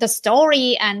 the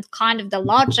story and kind of the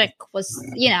logic was,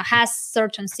 has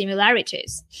certain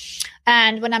similarities.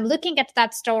 And when I'm looking at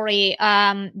that story,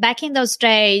 back in those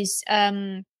days,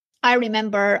 I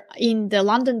remember in the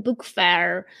London Book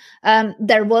Fair,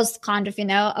 there was kind of,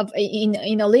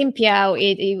 in Olympia,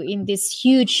 in this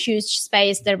huge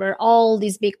space, there were all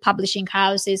these big publishing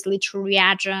houses, literary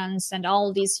agents, and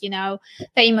all these,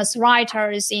 famous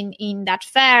writers in that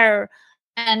fair.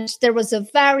 And there was a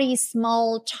very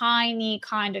small, tiny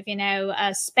kind of,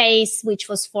 space which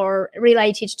was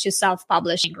related to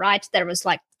self-publishing, right? There was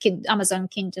Amazon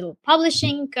Kindle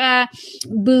publishing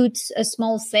booth, a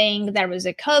small thing. There was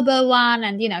a Kobo one,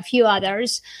 and a few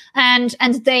others, and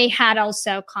they had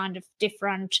also kind of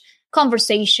different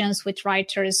conversations with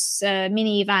writers,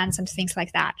 mini events and things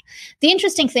like that. The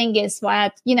interesting thing is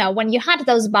when you had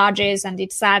those badges and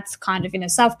it said kind of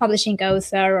self-publishing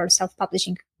author or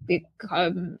self-publishing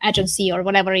agency or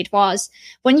whatever it was,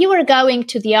 when you were going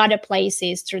to the other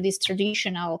places through these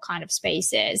traditional kind of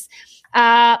spaces,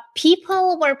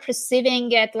 people were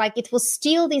perceiving it like it was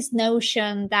still this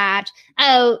notion that,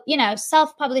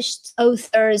 self-published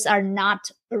authors are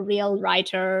not real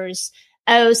writers.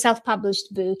 Oh,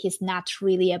 self-published book is not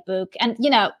really a book. And,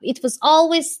 it was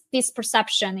always this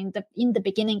perception in the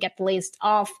beginning, at least,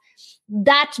 of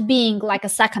that being like a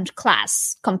second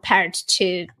class compared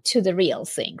to the real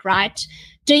thing, right?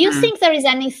 Do you think there is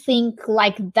anything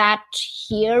like that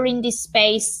here in this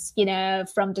space,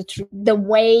 from the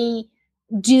way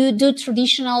do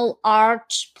traditional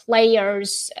art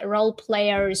players, role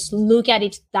players look at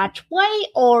it that way,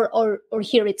 or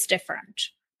here it's different?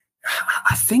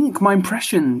 I think my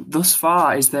impression thus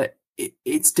far is that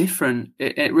it's different.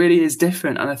 It really is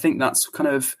different, and I think that's kind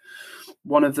of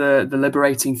one of the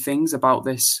liberating things about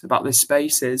this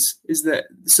space is that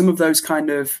some of those kind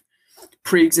of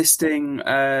pre-existing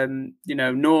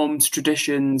norms,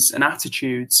 traditions, and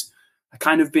attitudes are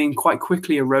kind of being quite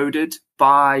quickly eroded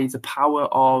by the power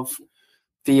of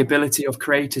the ability of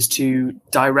creators to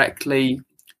directly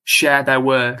share their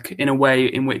work in a way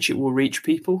in which it will reach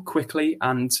people quickly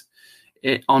and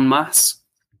en masse.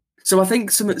 So I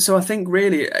think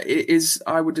really it is,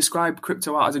 I would describe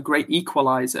crypto art as a great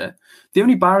equalizer. The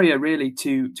only barrier really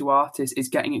to artists is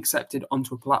getting accepted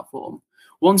onto a platform.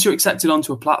 Once you're accepted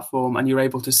onto a platform and you're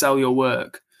able to sell your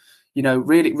work,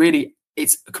 really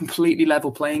it's a completely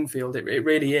level playing field. It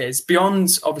really is.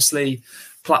 Beyond obviously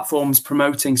platforms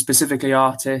promoting specifically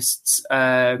artists,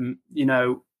 and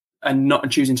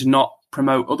not choosing to not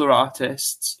promote other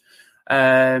artists.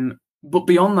 but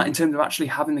beyond that, in terms of actually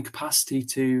having the capacity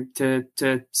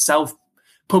to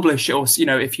self-publish, or, you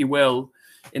know, if you will,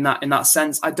 in that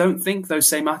sense, I don't think those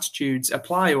same attitudes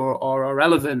apply or are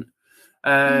relevant.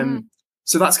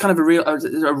 So that's kind of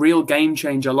a real game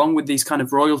changer, along with these kind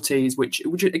of royalties, which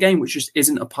just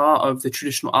isn't a part of the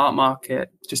traditional art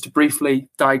market. Just to briefly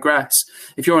digress,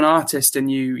 if you're an artist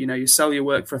and you sell your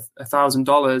work for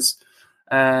 $1,000,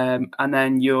 and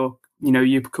then you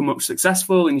become much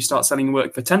successful and you start selling your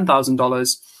work for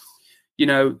 $10,000,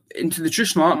 into the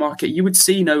traditional art market, you would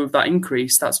see no of that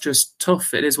increase. That's just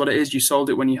tough. It is what it is. You sold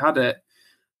it when you had it.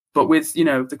 But with,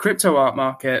 the crypto art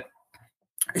market,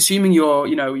 assuming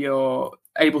you're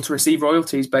able to receive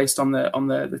royalties based on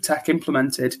the tech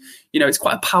implemented, it's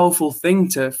quite a powerful thing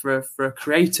for a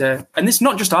creator. And this is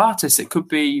not just artists. It could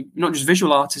be not just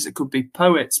visual artists. It could be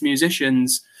poets,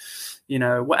 musicians,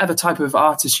 whatever type of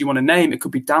artist you want to name. It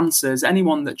could be dancers,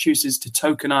 anyone that chooses to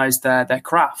tokenize their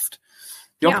craft.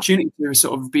 The opportunity to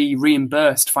sort of be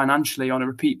reimbursed financially on a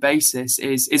repeat basis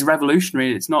is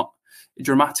revolutionary. It's not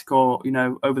dramatic or,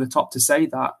 over the top to say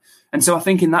that. And so I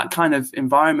think in that kind of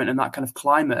environment and that kind of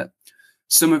climate,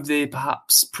 some of the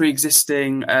perhaps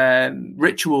pre-existing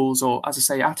rituals or, as I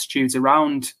say, attitudes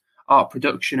around art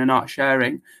production and art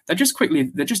sharing, they're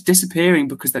just disappearing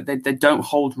because they don't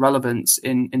hold relevance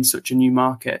in such a new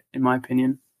market, in my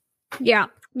opinion.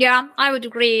 Yeah, I would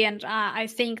agree. And I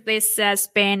think this has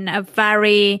been a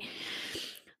very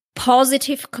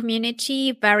positive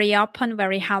community, very open,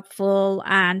 very helpful.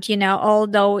 And,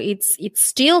 although it's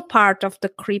still part of the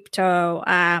crypto,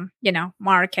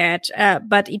 market,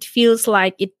 but it feels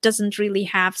like it doesn't really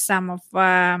have some of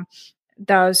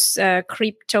those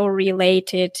crypto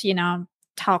related,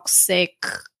 toxic,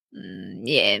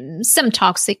 some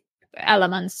toxic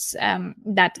elements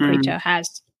that crypto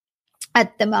has.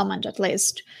 At the moment, at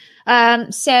least.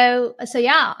 So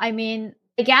yeah, I mean,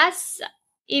 I guess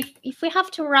if we have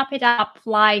to wrap it up,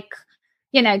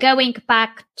 going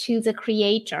back to the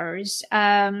creators,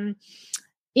 in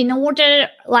order,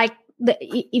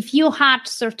 if you had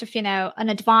sort of, an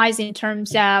advice in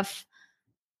terms of,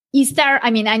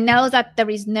 I know that there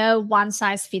is no one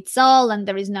size fits all and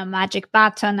there is no magic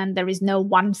button and there is no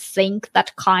one thing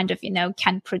that kind of,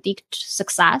 can predict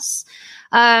success.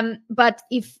 But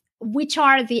which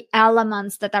are the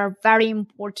elements that are very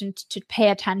important to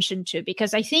pay attention to?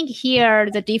 Because I think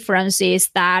here the difference is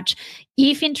that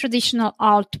if in traditional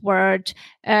art world,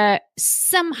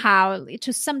 somehow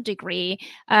to some degree,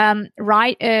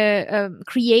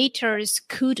 creators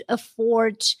could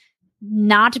afford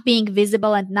not being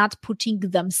visible and not putting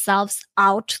themselves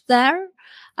out there,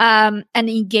 and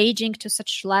engaging to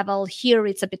such level. Here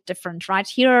it's a bit different, right?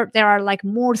 Here there are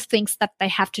more things that they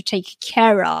have to take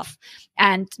care of,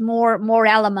 and more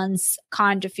elements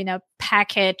kind of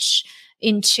package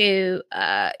into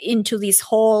this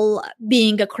whole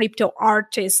being a crypto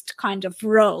artist kind of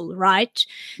role, right?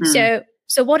 So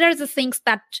what are the things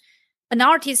that an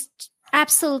artist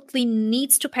absolutely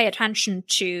needs to pay attention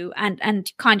to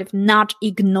and kind of not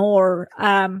ignore,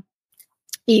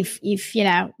 if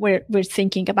we're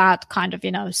thinking about kind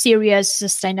of serious,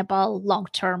 sustainable,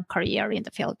 long-term career in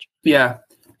the field? Yeah.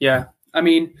 I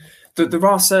mean, there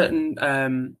are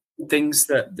certain things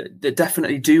that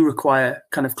definitely do require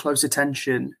kind of close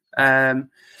attention. I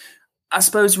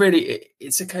suppose really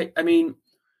it's okay. I mean,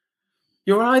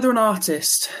 you're either an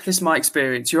artist, this is my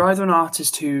experience, you're either an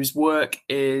artist whose work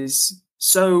is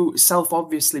so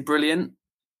self-obviously brilliant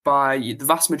by the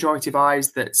vast majority of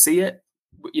eyes that see it,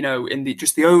 in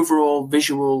the overall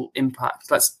visual impact.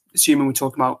 Let's assuming we're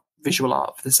talking about visual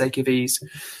art for the sake of ease.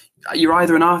 You're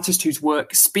either an artist whose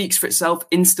work speaks for itself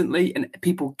instantly and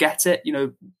people get it,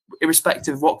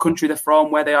 irrespective of what country they're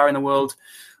from, where they are in the world,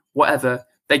 whatever,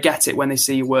 they get it when they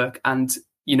see your work. And,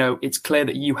 it's clear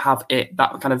that you have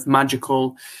that kind of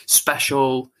magical,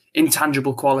 special,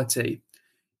 intangible quality.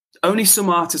 Only some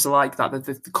artists are like that.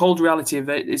 The cold reality of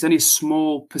it is only a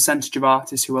small percentage of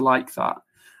artists who are like that.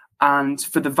 And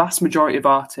for the vast majority of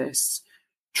artists,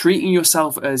 treating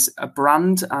yourself as a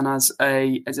brand and as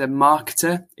a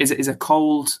marketer is a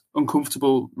cold,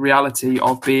 uncomfortable reality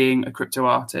of being a crypto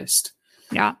artist.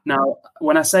 Yeah. Now,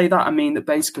 when I say that, I mean that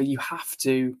basically you have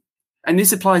to, and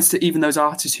this applies to even those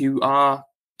artists who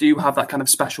do have that kind of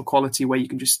special quality where you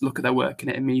can just look at their work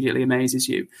and it immediately amazes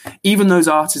you. Even those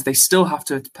artists, they still have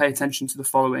to pay attention to the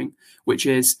following, which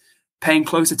is paying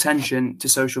close attention to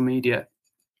social media.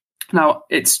 Now,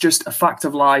 it's just a fact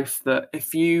of life that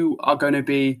if you are going to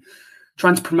be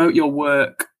trying to promote your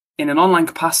work in an online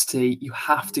capacity, you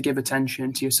have to give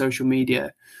attention to your social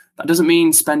media. That doesn't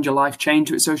mean spend your life chained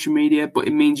to it, social media, but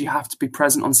it means you have to be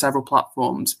present on several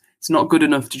platforms. It's not good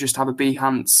enough to just have a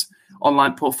Behance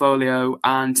online portfolio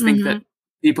and think that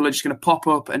people are just going to pop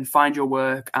up and find your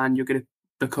work and you're going to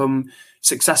become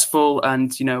successful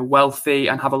and, you know, wealthy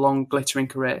and have a long glittering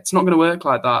career. It's not going to work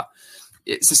like that.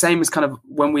 It's the same as kind of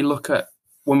when we're looking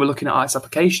at artist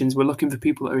applications, we're looking for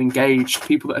people that are engaged,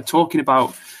 people that are talking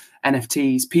about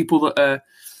NFTs, people that are,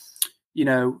 you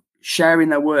know, sharing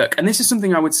their work. And this is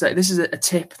something I would say, this is a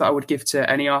tip that I would give to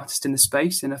any artist in the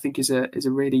space, and I think is a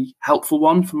really helpful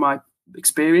one from my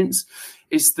experience,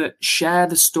 is that share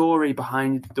the story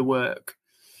behind the work.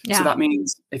 Yeah. So that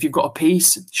means if you've got a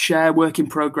piece, share work in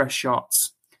progress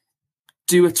shots,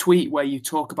 do a tweet where you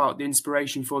talk about the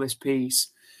inspiration for this piece,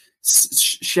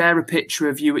 share a picture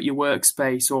of you at your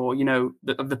workspace, or, you know,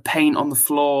 the paint on the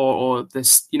floor, or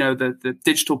this, you know, the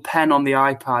digital pen on the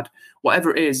iPad,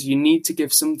 whatever it is. You need to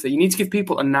give something. You need to give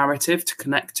people a narrative to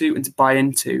connect to and to buy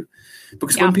into,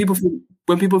 because when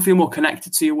people feel more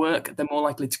connected to your work, they're more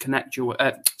likely to connect your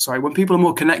when people are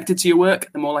more connected to your work,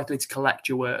 they're more likely to collect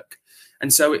your work.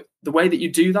 And so the way that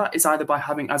you do that is either by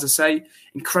having, as I say,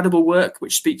 incredible work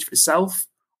which speaks for itself,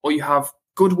 or you have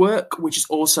good work which is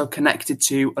also connected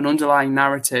to an underlying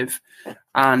narrative.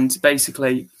 And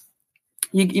basically,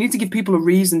 you need to give people a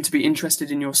reason to be interested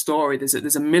in your story.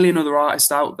 There's a million other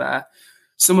artists out there,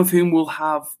 some of whom will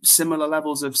have similar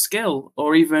levels of skill,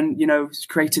 or even, you know,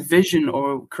 creative vision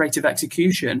or creative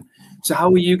execution. So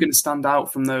how are you going to stand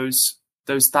out from those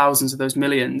thousands of those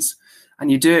millions? And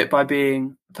you do it by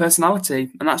being a personality.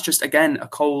 And that's just, again, a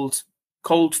cold,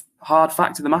 hard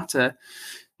fact of the matter.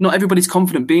 Not everybody's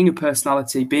confident being a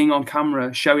personality, being on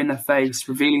camera, showing their face,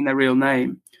 revealing their real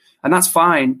name. And that's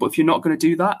fine. But if you're not going to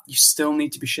do that, you still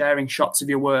need to be sharing shots of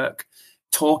your work,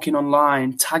 talking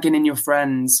online, tagging in your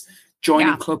friends,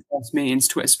 joining Clubhouse meetings,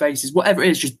 Twitter spaces, whatever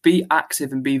it is. Just be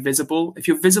active and be visible. If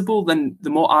you're visible, then the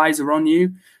more eyes are on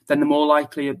you, then the more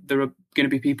likely there are going to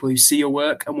be people who see your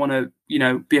work and want to, you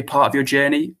know, be a part of your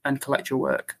journey and collect your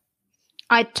work.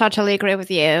 I totally agree with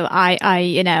you. I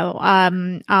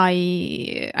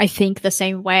think the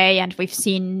same way, and we've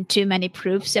seen too many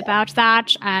proofs about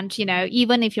that. And, you know,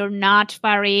 even if you're not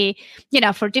very, you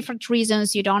know, for different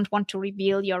reasons, you don't want to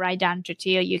reveal your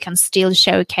identity, you can still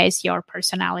showcase your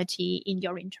personality in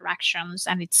your interactions,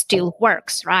 and it still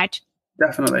works, right?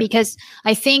 Definitely. Because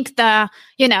I think the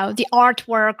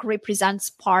artwork represents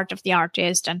part of the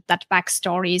artist, and that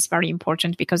backstory is very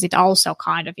important because it also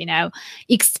kind of, you know,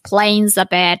 explains a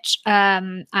bit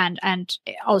and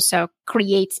also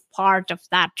creates part of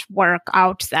that work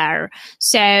out there.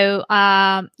 So,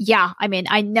 I mean,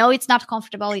 I know it's not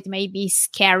comfortable. It may be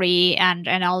scary and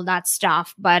all that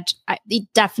stuff, but it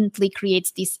definitely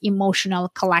creates this emotional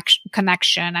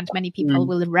connection, and many people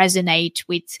will resonate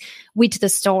with the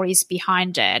stories behind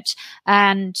it.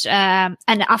 And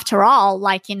after all,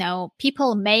 like, you know,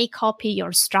 people may copy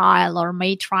your style or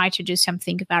may try to do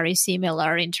something very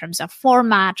similar in terms of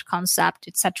format, concept,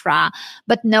 etc.,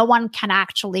 but no one can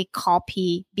actually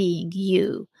copy being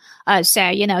you. So,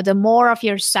 you know, the more of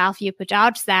yourself you put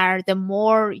out there, the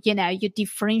more, you know, you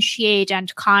differentiate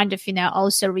and kind of, you know,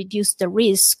 also reduce the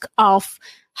risk of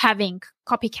having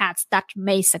copycats that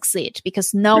may succeed,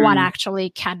 because no one actually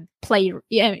can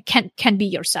can be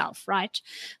yourself, right?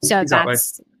 So exactly.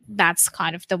 That's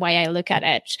kind of the way I look at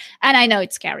it. And I know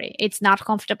it's scary. It's not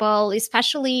comfortable,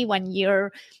 especially when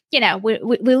you're, you know, we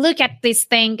look at this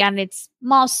thing, and it's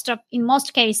in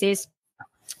most cases,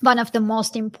 one of the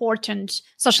most important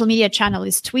social media channel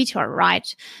is Twitter,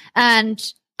 right?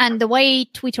 And the way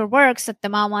Twitter works at the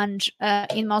moment,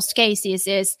 in most cases,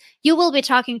 is you will be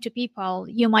talking to people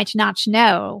you might not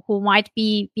know, who might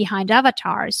be behind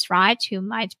avatars, right? Who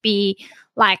might be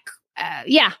like,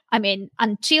 I mean,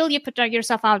 until you put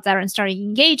yourself out there and start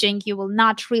engaging, you will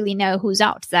not really know who's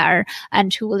out there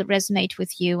and who will resonate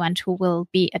with you and who will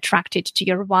be attracted to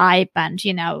your vibe, and,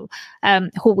 you know,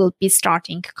 who will be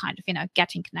starting kind of, you know,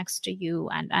 getting next to you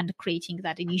and creating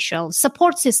that initial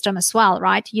support system as well,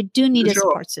 right? You do need a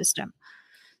support system.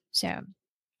 So.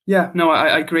 Yeah, no,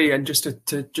 I agree. And just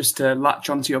to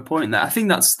latch onto your point there, I think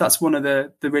that's one of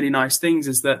the really nice things,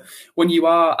 is that when you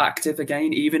are active,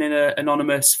 again, even in an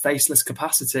anonymous, faceless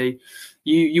capacity,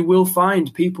 you will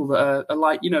find people that are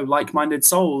like, you know, like-minded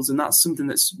souls. And that's something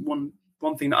that's one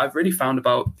thing that I've really found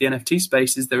about the NFT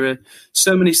space, is there are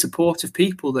so many supportive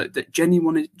people that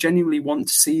genuinely want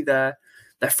to see their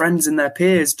friends and their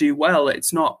peers do well.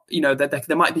 It's not, you know,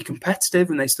 they might be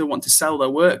competitive and they still want to sell their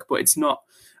work, but it's not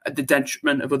at the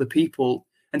detriment of other people.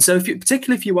 And so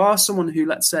particularly if you are someone who,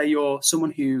 let's say you're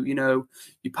someone who, you know,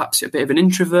 you perhaps a bit of an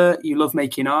introvert, you love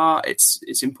making art,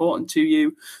 it's important to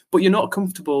you, but you're not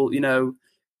comfortable, you know,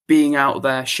 being out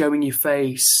there, showing your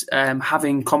face,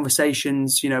 having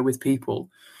conversations, you know, with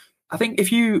people. I think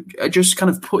if you just kind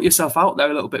of put yourself out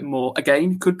there a little bit more,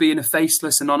 again, could be in a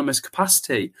faceless, anonymous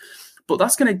capacity, but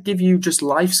that's going to give you just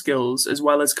life skills as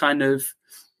well as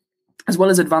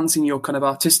advancing your kind of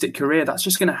artistic career. That's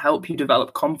just going to help you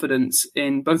develop confidence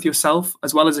in both yourself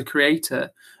as well as a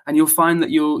creator. And you'll find that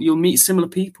you'll meet similar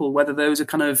people, whether those are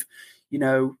kind of,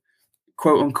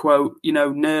 quote unquote,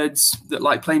 nerds that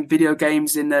like playing video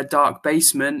games in their dark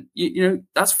basement.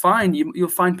 That's fine. You'll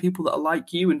find people that are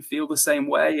like you and feel the same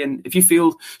way. And if you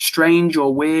feel strange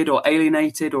or weird or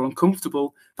alienated or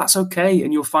uncomfortable, that's okay.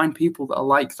 And you'll find people that are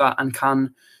like that and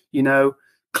can,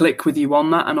 click with you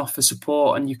on that and offer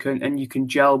support, and you can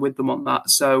gel with them on that.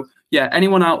 So yeah,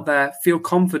 anyone out there, feel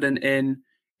confident in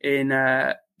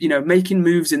making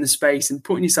moves in the space and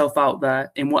putting yourself out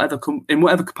there in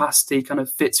whatever capacity kind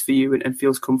of fits for you and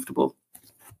feels comfortable.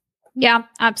 Yeah,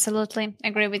 absolutely.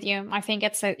 Agree with you. I think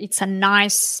it's a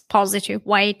nice, positive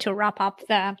way to wrap up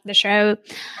the show.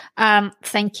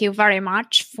 Thank you very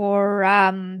much for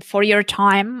your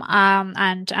time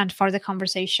and for the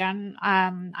conversation.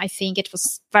 I think it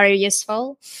was very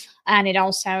useful, and it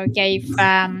also gave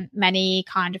many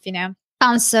kind of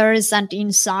answers and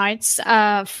insights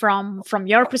from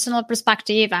your personal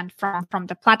perspective and from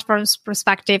the platform's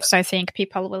perspective. So I think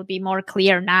people will be more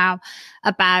clear now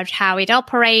about how it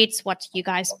operates, what you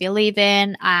guys believe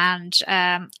in, and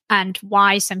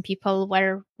why some people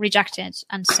were rejected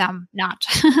and some not.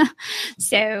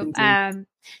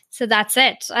 So that's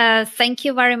it. Thank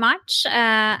you very much.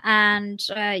 For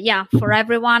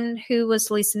everyone who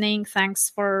was listening, thanks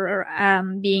for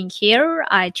being here.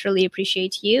 I truly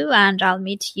appreciate you, and I'll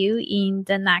meet you in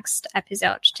the next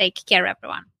episode. Take care,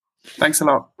 everyone. Thanks a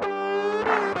lot.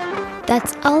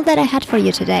 That's all that I had for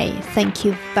you today. Thank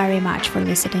you very much for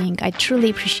listening. I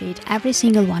truly appreciate every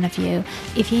single one of you.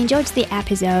 If you enjoyed the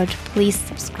episode, please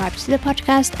subscribe to the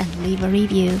podcast and leave a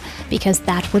review, because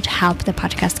that would help the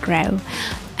podcast grow.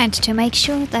 And to make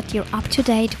sure that you're up to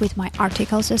date with my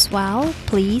articles as well,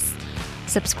 please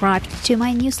subscribe to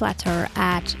my newsletter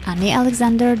at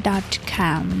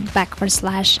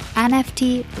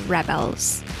anniealexander.com/NFT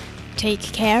Rebels. Take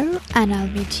care, and I'll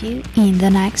meet you in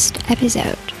the next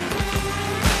episode.